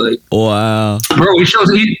Rage. Like, wow, bro, he shows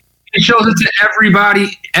it to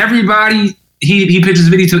everybody. Everybody he pitches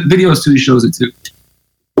videos to, he shows it to.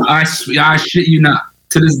 I shit you not.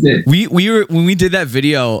 to this day. We were when we did that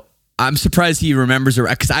video. I'm surprised he remembers it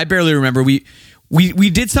because I barely remember. We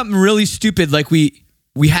did something really stupid. Like we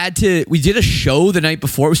did a show the night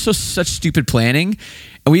before. It was such stupid planning,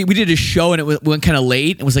 and we did a show and it went kind of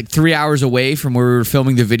late. It was like 3 hours away from where we were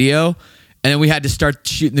filming the video, and then we had to start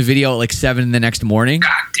shooting the video at like 7 the next morning.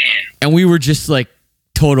 God damn! And we were just like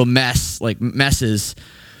total messes.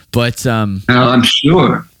 But I'm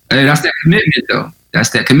sure. Hey, that's that commitment though. That's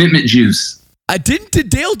that commitment juice. Did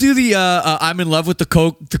Dale do the "I'm in love with the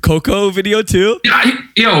Coco" video too?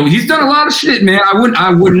 Yo, he's done a lot of shit, man.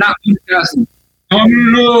 I would not put it past him. I'm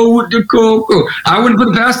in love with the Coco. I wouldn't put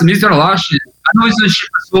it past him. He's done a lot of shit. I know he's done shit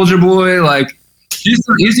for Soulja Boy. Like he's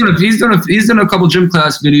done a couple gym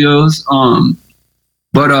class videos.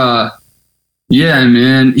 Yeah,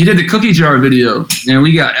 man. He did the cookie jar video,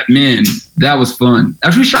 and that was fun.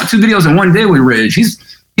 Actually, we shot 2 videos in one day with Reg.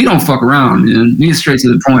 He don't fuck around, man. He's straight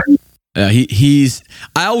to the point.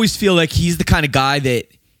 I always feel like he's the kind of guy that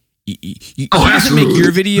he doesn't make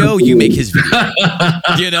your video, you make his video.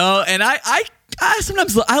 You know, and I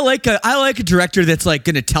sometimes I like a director that's like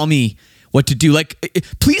going to tell me what to do. Like,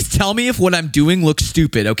 please tell me if what I'm doing looks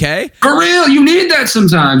stupid, okay? For real, you need that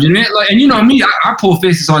sometimes, you know. Like, and you know me, I pull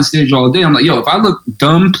faces on stage all day. I'm like, yo, if I look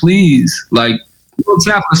dumb, please, like, we'll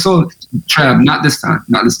tap the soul trap. Not this time.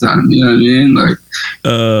 You know what I mean? Like,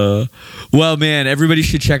 well, man, everybody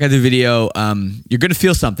should check out the video. You're gonna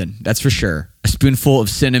feel something, that's for sure. A spoonful of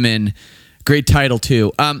cinnamon, great title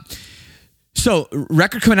too. So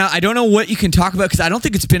record coming out. I don't know what you can talk about because I don't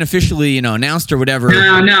think it's been officially, announced or whatever.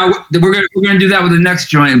 No, we're gonna do that with the next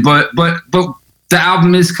joint. But the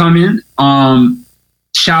album is coming.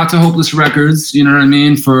 Shout out to Hopeless Records. You know what I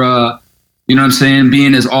mean, for you know what I'm saying,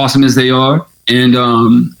 being as awesome as they are, and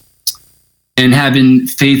having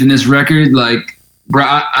faith in this record. Like, bro,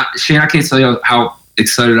 Shane, I can't tell you how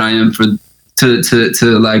excited I am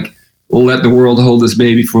to like let the world hold this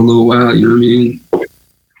baby for a little while. You know what I mean?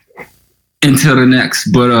 Until the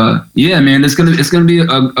next, but yeah, man, it's gonna be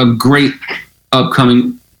a great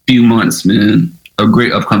upcoming few months, man. A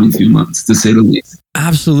great upcoming few months, to say the least.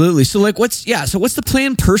 Absolutely. So, like, what's the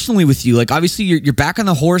plan personally with you? Like, obviously, you're back on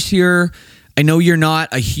the horse here. I know you're not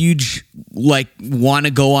a huge want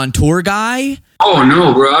to go on tour guy. Oh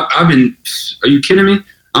no, bro! I've been. Are you kidding me?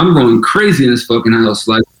 I'm going crazy in this fucking house.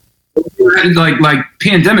 Like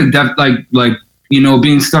pandemic, like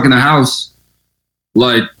being stuck in the house,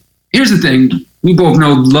 like. Here's the thing. We both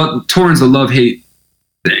know touring's a love-hate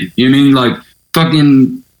thing. You know what I mean? Like,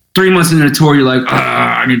 fucking 3 months into the tour, you're like,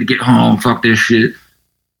 I need to get home. Fuck this shit.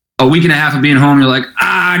 A week and a half of being home, you're like,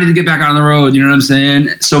 I need to get back on the road. You know what I'm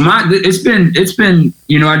saying? So it's been,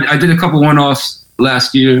 I did a couple one-offs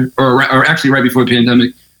last year, or actually right before the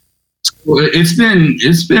pandemic. So it's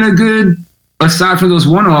been a good, aside from those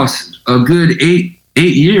one-offs, a good 8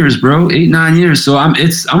 years, bro. 8-9 years. So I'm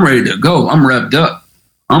ready to go. I'm revved up.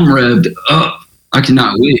 I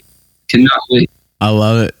cannot wait. I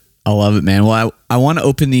love it, man. Well, I want to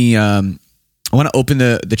open the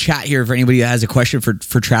chat here for anybody that has a question for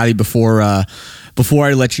Travie before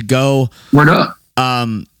I let you go. What up?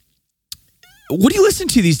 What do you listen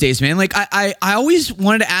to these days, man? Like, I always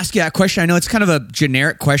wanted to ask you that question. I know it's kind of a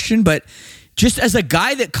generic question, but just as a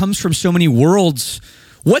guy that comes from so many worlds,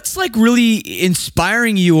 what's like really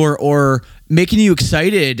inspiring you or making you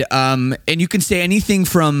excited? And you can say anything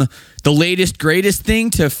from the latest, greatest thing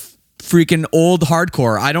to freaking old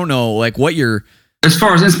hardcore. I don't know, like what you're. As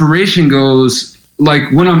far as inspiration goes,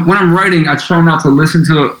 like when I'm writing, I try not to listen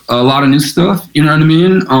to a lot of new stuff. You know what I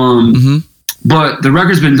mean? But the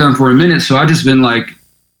record's been done for a minute, so I just been like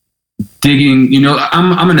digging.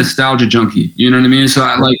 I'm a nostalgia junkie. You know what I mean? So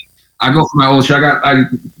I go for my old shit. I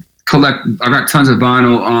got tons of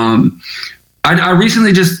vinyl. I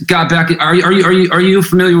recently just got back. Are you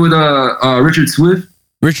familiar with Richard Swift?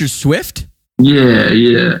 Richard Swift?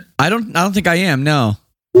 Yeah. I don't think I am. No.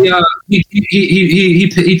 Yeah,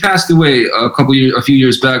 he passed away a few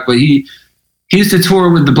years back, but he used to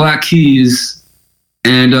tour with the Black Keys,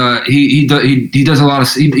 and he does a lot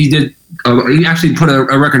of. He actually put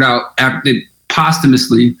a record out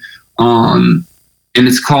posthumously, and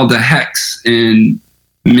it's called The Hex, and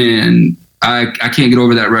man. I can't get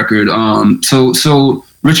over that record. So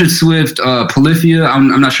Richard Swift, Polyphia.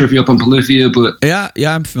 I'm not sure if you're up on Polyphia, but yeah,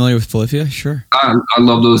 I'm familiar with Polyphia. Sure. I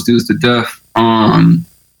love those dudes to death.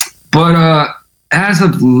 But as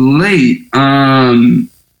of late,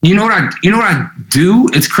 you know what I do?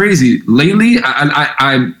 It's crazy. Lately,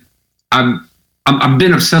 I've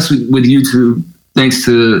been obsessed with YouTube thanks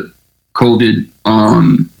to COVID.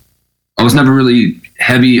 I was never really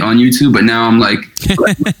heavy on YouTube, but now I'm like,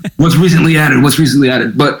 what's recently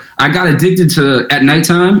added? But I got addicted to, at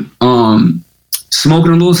nighttime,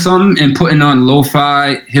 smoking a little something and putting on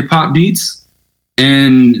lo-fi hip hop beats.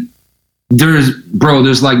 And there's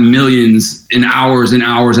like millions in hours and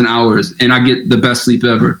hours and hours, and I get the best sleep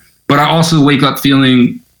ever. But I also wake up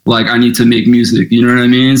feeling like I need to make music. You know what I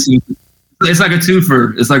mean? So it's like a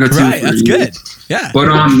twofer. Right, that's good. Yeah. But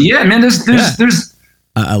yeah, man, there's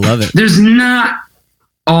I love it. There's not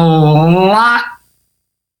a lot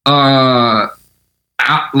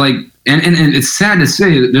like, and it's sad to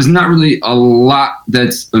say that there's not really a lot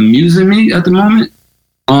that's amusing me at the moment.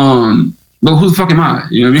 But who the fuck am I?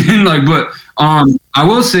 You know what I mean? Like, but I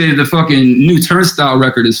will say the fucking new Turnstile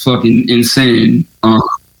record is fucking insane.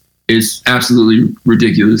 It's absolutely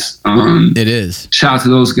ridiculous. It is. Shout out to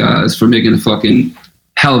those guys for making a fucking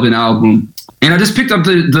hell of an album. And I just picked up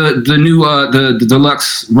the new the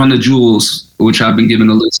deluxe Run the Jewels, which I've been given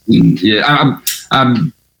a listen. Yeah,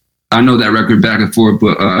 I know that record back and forth,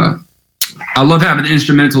 but I love having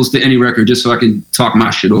instrumentals to any record just so I can talk my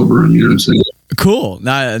shit over them. You know what I'm saying? Cool.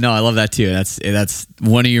 No, I love that too. That's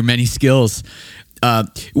one of your many skills.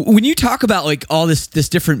 When you talk about like all this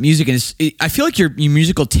different music, and I feel like your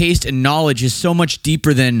musical taste and knowledge is so much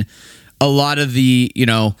deeper than a lot of the, you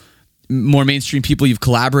know, more mainstream people you've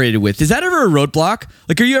collaborated with. Is that ever a roadblock?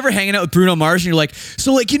 Like, are you ever hanging out with Bruno Mars and you're like,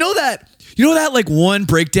 so like, you know that like one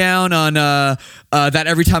breakdown on that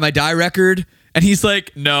Every Time I Die record? And he's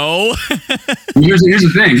like, no. Here's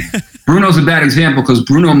the thing. Bruno's a bad example because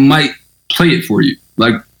Bruno might play it for you.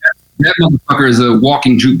 Like, that motherfucker is a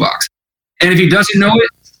walking jukebox. And if he doesn't know it,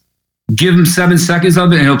 give him 7 seconds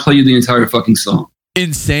of it and he'll play you the entire fucking song.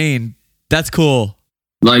 Insane. That's cool.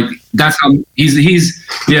 Like, that's how he's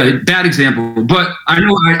bad example. But I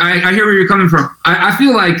know, I hear where you're coming from. I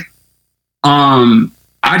feel like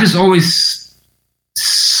I just always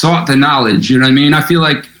sought the knowledge, you know what I mean? I feel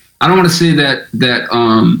like, I don't want to say that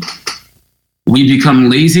we become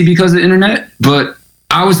lazy because of the internet, but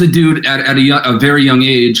I was the dude at a very young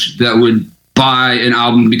age that would buy an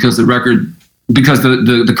album because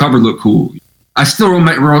the cover looked cool. I still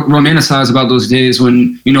romanticize about those days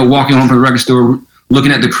when, you know, walking home from the record store,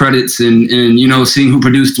 looking at the credits and you know, seeing who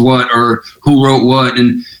produced what or who wrote what,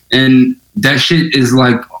 and that shit is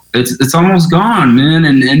like, it's almost gone, man.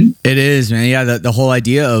 And it is, man. Yeah, the whole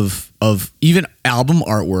idea of even album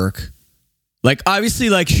artwork. Like,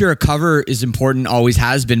 obviously, like, sure, a cover is important, always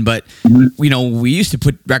has been, but, you know, we used to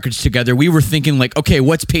put records together. We were thinking, like, okay,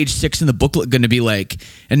 what's page 6 in the booklet going to be like?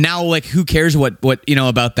 And now, like, who cares what, you know,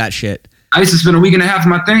 about that shit? I used to spend a week and a half of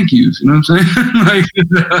my thank yous, you know what I'm saying?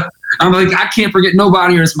 Like, I'm like, I can't forget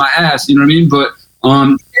nobody or it's my ass, you know what I mean? But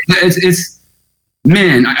it's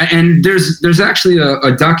man, and there's actually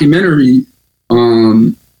a documentary,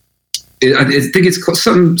 I think it's called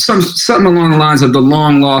something along the lines of the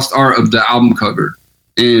long lost art of the album cover,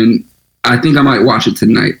 and I think I might watch it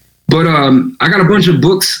tonight. But I got a bunch of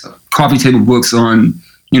books, coffee table books on,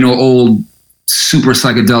 you know, old super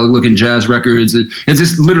psychedelic looking jazz records. It's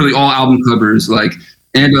just literally all album covers. Like,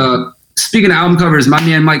 and speaking of album covers, my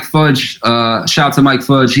man Mike Fudge, shout out to Mike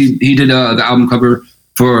Fudge. He did the album cover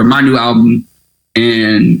for my new album,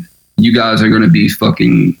 and you guys are gonna be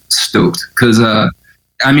fucking stoked because.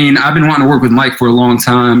 I mean, I've been wanting to work with Mike for a long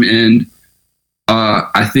time, and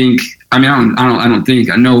I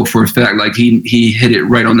know for a fact, like he hit it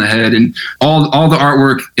right on the head, and all the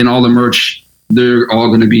artwork and all the merch, they're all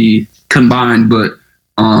going to be combined, but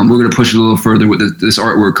we're going to push it a little further with this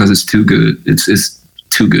artwork because it's too good. It's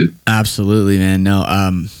too good. Absolutely, man. No,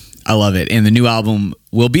 I love it, and the new album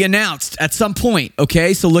will be announced at some point.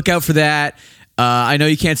 Okay, so look out for that. I know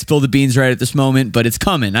you can't spill the beans right at this moment, but it's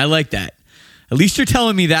coming. I like that. At least you're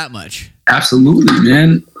telling me that much. Absolutely,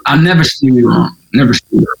 man. I never steer you wrong. Never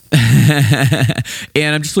steer.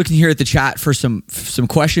 And I'm just looking here at the chat for some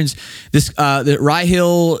questions. This the Rye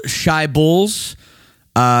Hill Shy Bulls.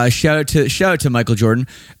 Shout out to Michael Jordan.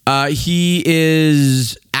 He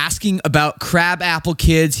is asking about Crab Apple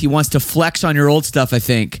Kids. He wants to flex on your old stuff, I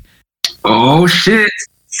think. Oh shit.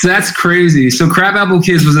 That's crazy. So Crab Apple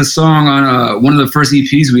Kids was a song on one of the first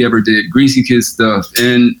EPs we ever did, Greasy Kids stuff.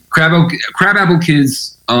 And Crab Apple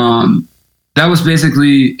Kids, that was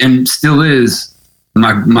basically and still is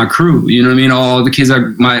my crew. You know what I mean? All the kids,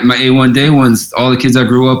 my A1 day ones, all the kids I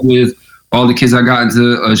grew up with, all the kids I got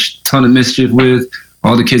into a ton of mischief with,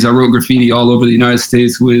 all the kids I wrote graffiti all over the United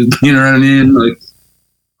States with. You know what I mean? Like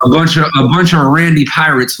a bunch of Randy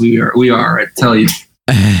pirates we are, I tell you.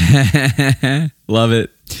 Love it.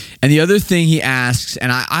 And the other thing he asks, and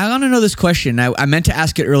I want to know this question. I meant to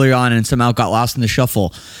ask it earlier on and somehow got lost in the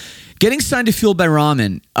shuffle. Getting signed to Fueled by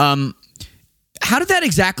Ramen. how did that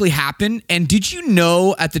exactly happen? And did you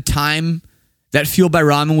know at the time that Fueled by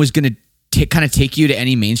Ramen was going to kind of take you to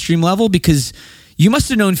any mainstream level? Because you must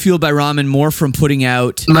have known Fueled by Ramen more from putting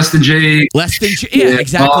out Less Than Jake. Yeah,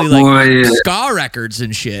 exactly. Boy, ska records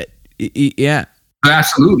and shit. Yeah.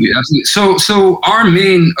 Absolutely. So our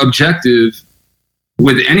main objective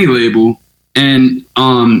with any label, and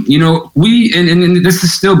and this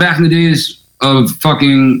is still back in the days of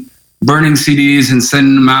fucking burning CDs and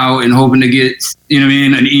sending them out and hoping to get,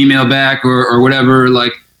 an email back or whatever.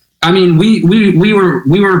 Like, I mean, we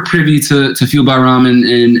were privy to Fueled by Ramen,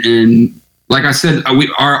 and like I said,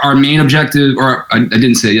 our main objective, or I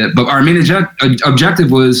didn't say it yet, but our main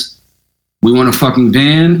objective was, we want a fucking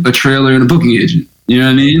van, a trailer, and a booking agent. You know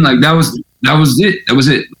what I mean? Like that was it. That was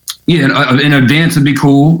it. Yeah, an advance would be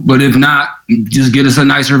cool, but if not, just get us a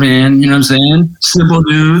nicer van. You know what I'm saying? Simple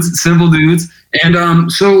dudes.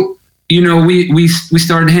 And so we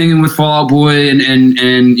started hanging with Fall Out Boy, and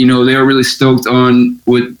they were really stoked on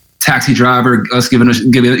with Taxi Driver, us giving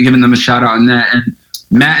them a shout out on that. And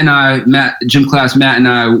Gym Class Matt and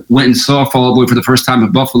I went and saw Fall Out Boy for the first time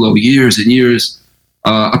in Buffalo years and years,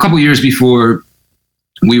 a couple years before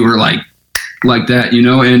we were like that,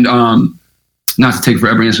 and not to take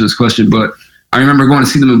forever to answer this question, but I remember going to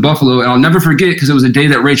see them in Buffalo, and I'll never forget, because it was the day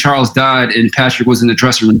that Ray Charles died and Patrick was in the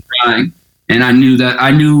dressing room crying. And I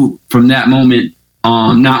knew from that moment,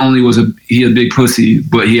 not only was he a big pussy,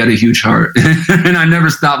 but he had a huge heart. And I never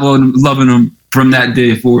stopped loving him from that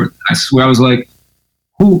day forward. I swear, I was like,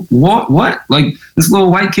 who, what? Like, this little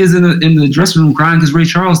white kid's in the dressing room crying because Ray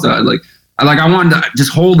Charles died. Like I wanted to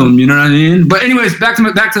just hold him, you know what I mean? But anyways, but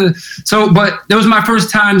that was my first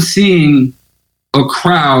time seeing a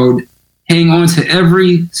crowd hang on to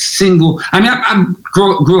every single, I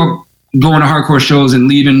grew up going to hardcore shows and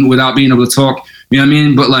leaving without being able to talk, you know what I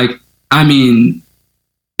mean? But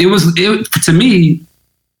to me,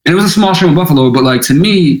 and it was a small show in Buffalo, but to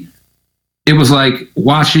me, it was like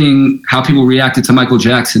watching how people reacted to Michael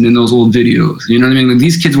Jackson in those old videos. You know what I mean? Like,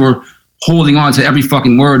 these kids were holding on to every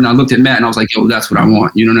fucking word, and I looked at Matt and I was like, yo, that's what I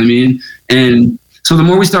want. You know what I mean? And so the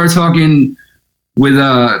more we started talking with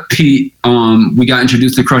Pete, we got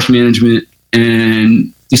introduced to Crush Management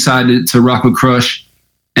and decided to rock with Crush.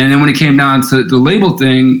 And then when it came down to the label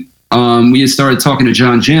thing, we had started talking to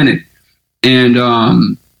John Janik.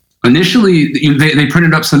 And initially, they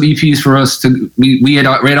printed up some EPs for us. We had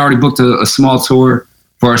already booked a small tour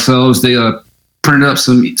for ourselves. They printed up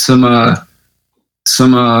some of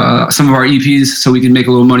our EPs so we could make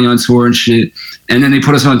a little money on tour and shit. And then they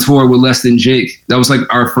put us on tour with Less Than Jake. That was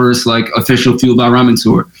our first official Fueled by Ramen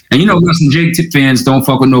tour. And Less Than Jake fans don't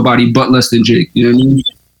fuck with nobody but Less Than Jake. You know what I mean?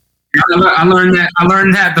 I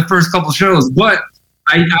learned that the first couple shows, but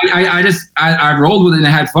I rolled with it and I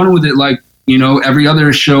had fun with it. Every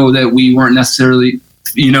other show that we weren't necessarily,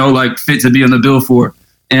 fit to be on the bill for.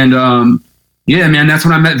 And yeah, man, that's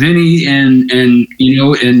when I met Vinny, and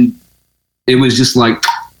it was just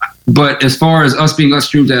but as far as us being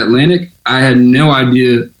upstream to Atlantic, I had no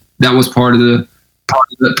idea that was part of the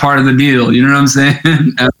deal. You know what I'm saying?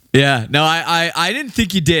 Yeah, no, I didn't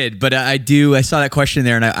think you did, but I saw that question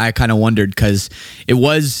there, and I kind of wondered, because it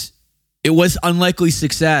was unlikely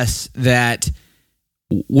success that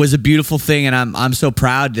was a beautiful thing, and I'm so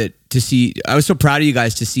proud to see. I was so proud of you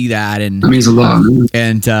guys to see that, and that means a lot. Man.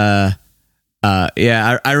 And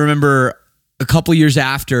yeah, I remember a couple years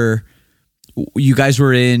after, you guys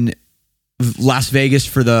were in Las Vegas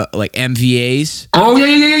for the MVAs. Oh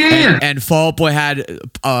yeah. And Fall Out Boy had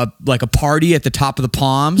a party at the top of the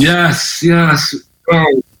Palms. Yes.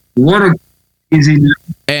 Oh, what a easy.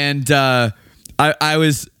 And I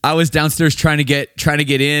was downstairs trying to get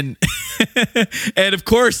in, and of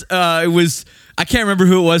course it was, I can't remember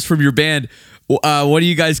who it was from your band. One of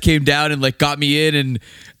you guys came down and like got me in,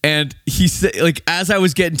 and he said, like, as I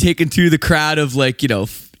was getting taken through the crowd of like, you know,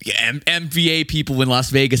 MVA people in Las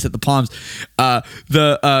Vegas at the Palms,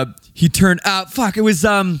 he turned out, it was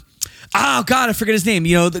oh God, I forget his name.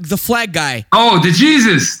 You know, the flag guy. Oh, the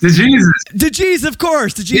Jesus, of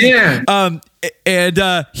course, the Jesus. Yeah. And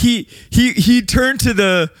he turned to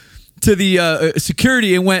the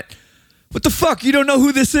security and went, "What the fuck? You don't know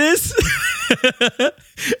who this is?"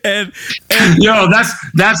 and yo, that's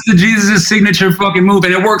the Jesus signature fucking move,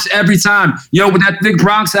 and it works every time. Yo, with that thick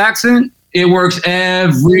Bronx accent, it works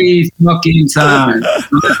every fucking time.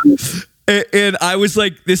 And I was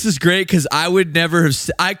like, this is great, because I would never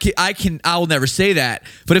have. I will never say that.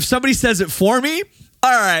 But if somebody says it for me,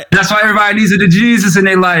 all right. That's why everybody needs a Jesus in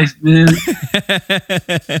their life, man.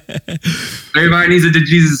 Everybody needs a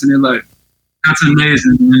Jesus in their life. That's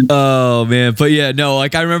amazing, man. Oh man, but yeah, no,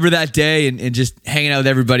 like I remember that day and just hanging out with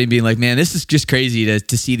everybody and being like, man, this is just crazy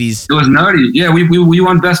to see these. It was nutty. Yeah, we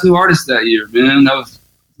won Best New Artist that year, man. That was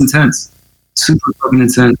intense. Super fucking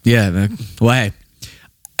intense. Yeah, man. Well, hey,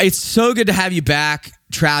 it's so good to have you back,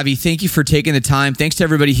 Travi. Thank you for taking the time. Thanks to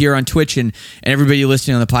everybody here on Twitch and everybody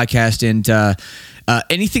listening on the podcast. And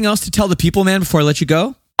anything else to tell the people, man, before I let you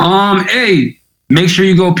go? Hey, make sure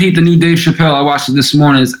you go peep the new Dave Chappelle. I watched it this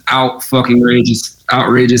morning. It's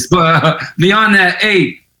outrageous. But beyond that,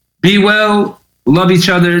 hey, be well, love each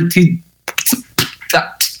other.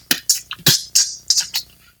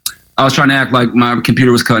 I was trying to act like my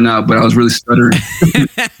computer was cutting out, but I was really stuttering.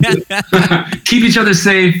 Keep each other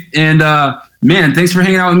safe. And man, thanks for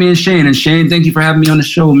hanging out with me and Shane. And Shane, thank you for having me on the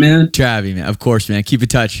show, man. Travi, man. Of course, man. Keep in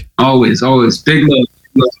touch. Always. Big love.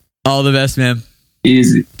 All the best, man.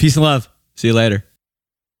 Easy. Peace and love. See you later.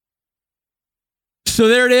 So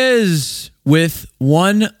there it is with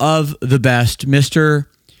one of the best, Mr.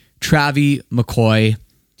 Travi McCoy.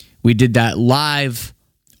 We did that live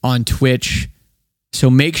on Twitch. So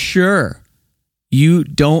make sure you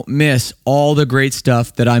don't miss all the great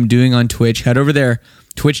stuff that I'm doing on Twitch. Head over there,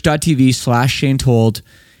 twitch.tv/Shane Told,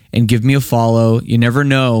 and give me a follow. You never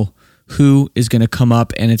know who is going to come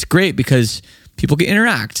up, and it's great because people can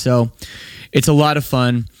interact. So it's a lot of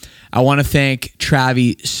fun. I want to thank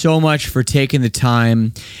Travi so much for taking the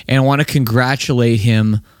time, and I want to congratulate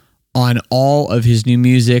him on all of his new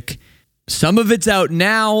music. Some of it's out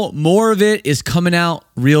now. More of it is coming out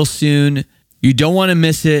real soon. You don't want to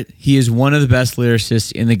miss it. He is one of the best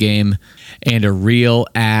lyricists in the game and a real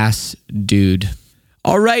ass dude.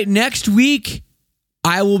 All right, next week,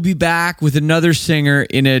 I will be back with another singer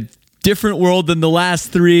in a different world than the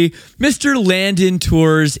last three. Mr. Landon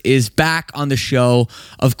Tours is back on the show,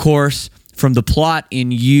 of course, from The Plot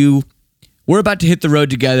in You. We're about to hit the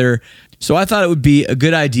road together, so I thought it would be a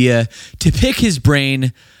good idea to pick his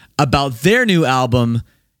brain about their new album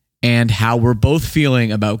and how we're both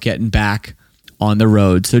feeling about getting back on the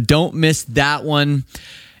road. So don't miss that one.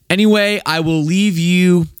 Anyway, I will leave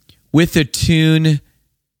you with a tune.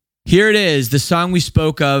 Here it is, the song we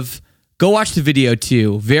spoke of. Go watch the video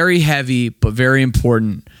too. Very heavy, but very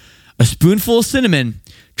important. A Spoonful of Cinnamon.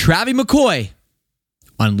 Travi McCoy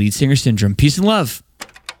on Lead Singer Syndrome. Peace and love.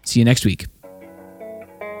 See you next week.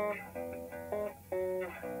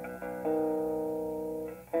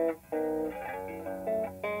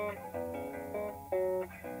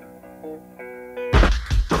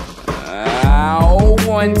 Oh,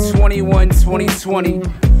 1/21/2020.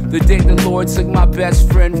 The day the Lord took my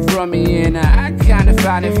best friend from me, and I kinda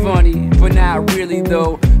find it funny, but not really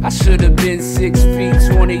though. I should have been 6 feet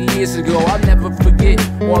 20 years ago. I'll never forget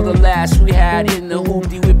all the laughs we had in the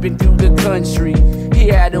hoopty whipping through the country. He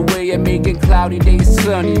had a way of making cloudy days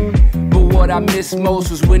sunny, but what I miss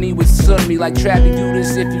most was when he would sun me like, Travi, do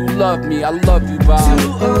this if you love me. I love you, Bob.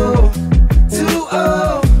 Too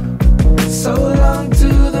old, so long to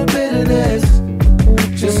the bitterness.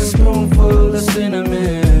 Just a spoonful of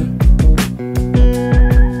cinnamon.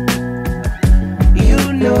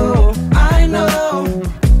 I know,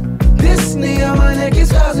 this neon neck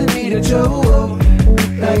is causing me to choke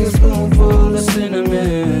like a spoonful of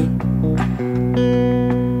cinnamon.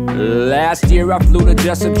 Last year I flew to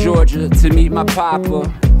Jessup, Georgia to meet my papa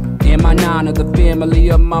and my nana, the family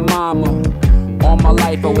of my mama. All my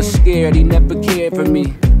life I was scared, he never cared for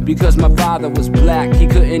me. Because my father was black, he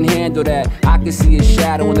couldn't handle that. I could see his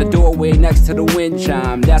shadow in the doorway next to the wind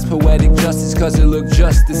chime. That's poetic justice, cause it looked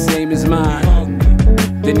just the same as mine.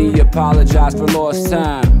 Then he apologized for lost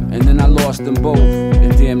time, and then I lost them both,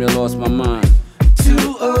 and damn near lost my mind.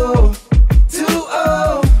 Too old,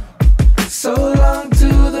 so long to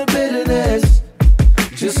the bitterness.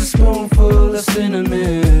 Just a spoonful of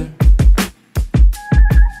cinnamon.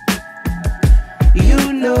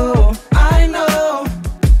 I know,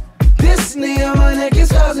 this neon neck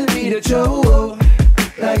is causing me to choke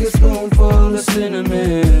like a spoonful of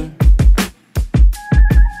cinnamon.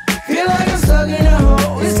 Feel like I'm stuck in a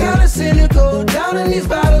hole. It's kinda cynical. Down in these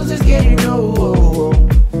bottles, it's getting old.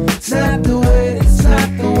 It's not the way, it's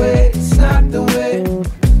not the way, it's not the way.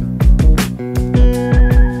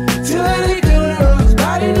 Too many funerals,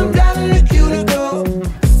 biting them down in the cuticle.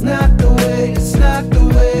 It's not the way, it's not the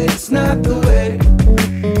way, it's not the way.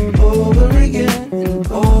 Over again,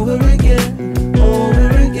 and over again, over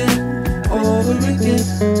again, over again.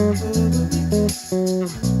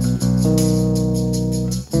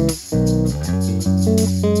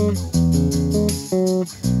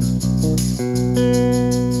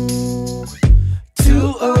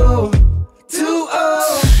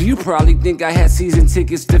 You probably think think I had season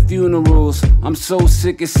tickets to funerals. I'm so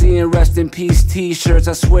sick of seeing rest in peace t-shirts.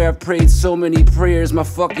 I swear I prayed so many prayers, my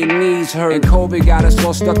fucking knees hurt. And COVID got us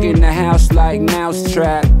all stuck in the house like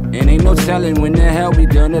mousetrap. And ain't no telling when the hell we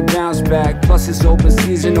gonna bounce back. Plus it's open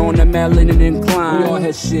season on the melanin incline. We all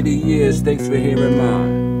had shitty years, thanks for hearing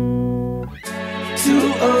mine.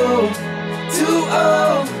 Too old,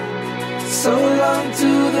 so long to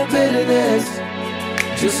the bitterness.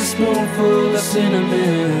 Just a spoonful of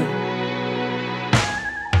cinnamon.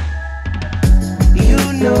 You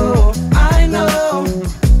know, I know,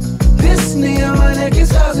 this neon neck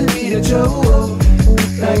is causing me to choke.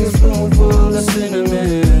 Like a spoonful of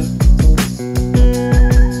cinnamon.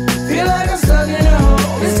 Feel like I'm stuck in a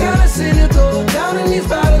hole. It's kinda cynical. Down in these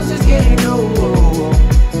bottles, just getting old.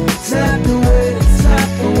 It's not the way, it's not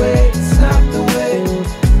the way, it's not the way.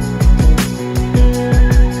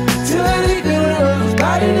 Too many girls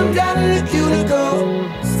biting them down in the cuticle.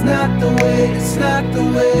 It's not the way, it's not the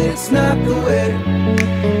way, it's not the way.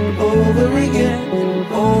 Over again and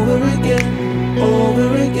over again.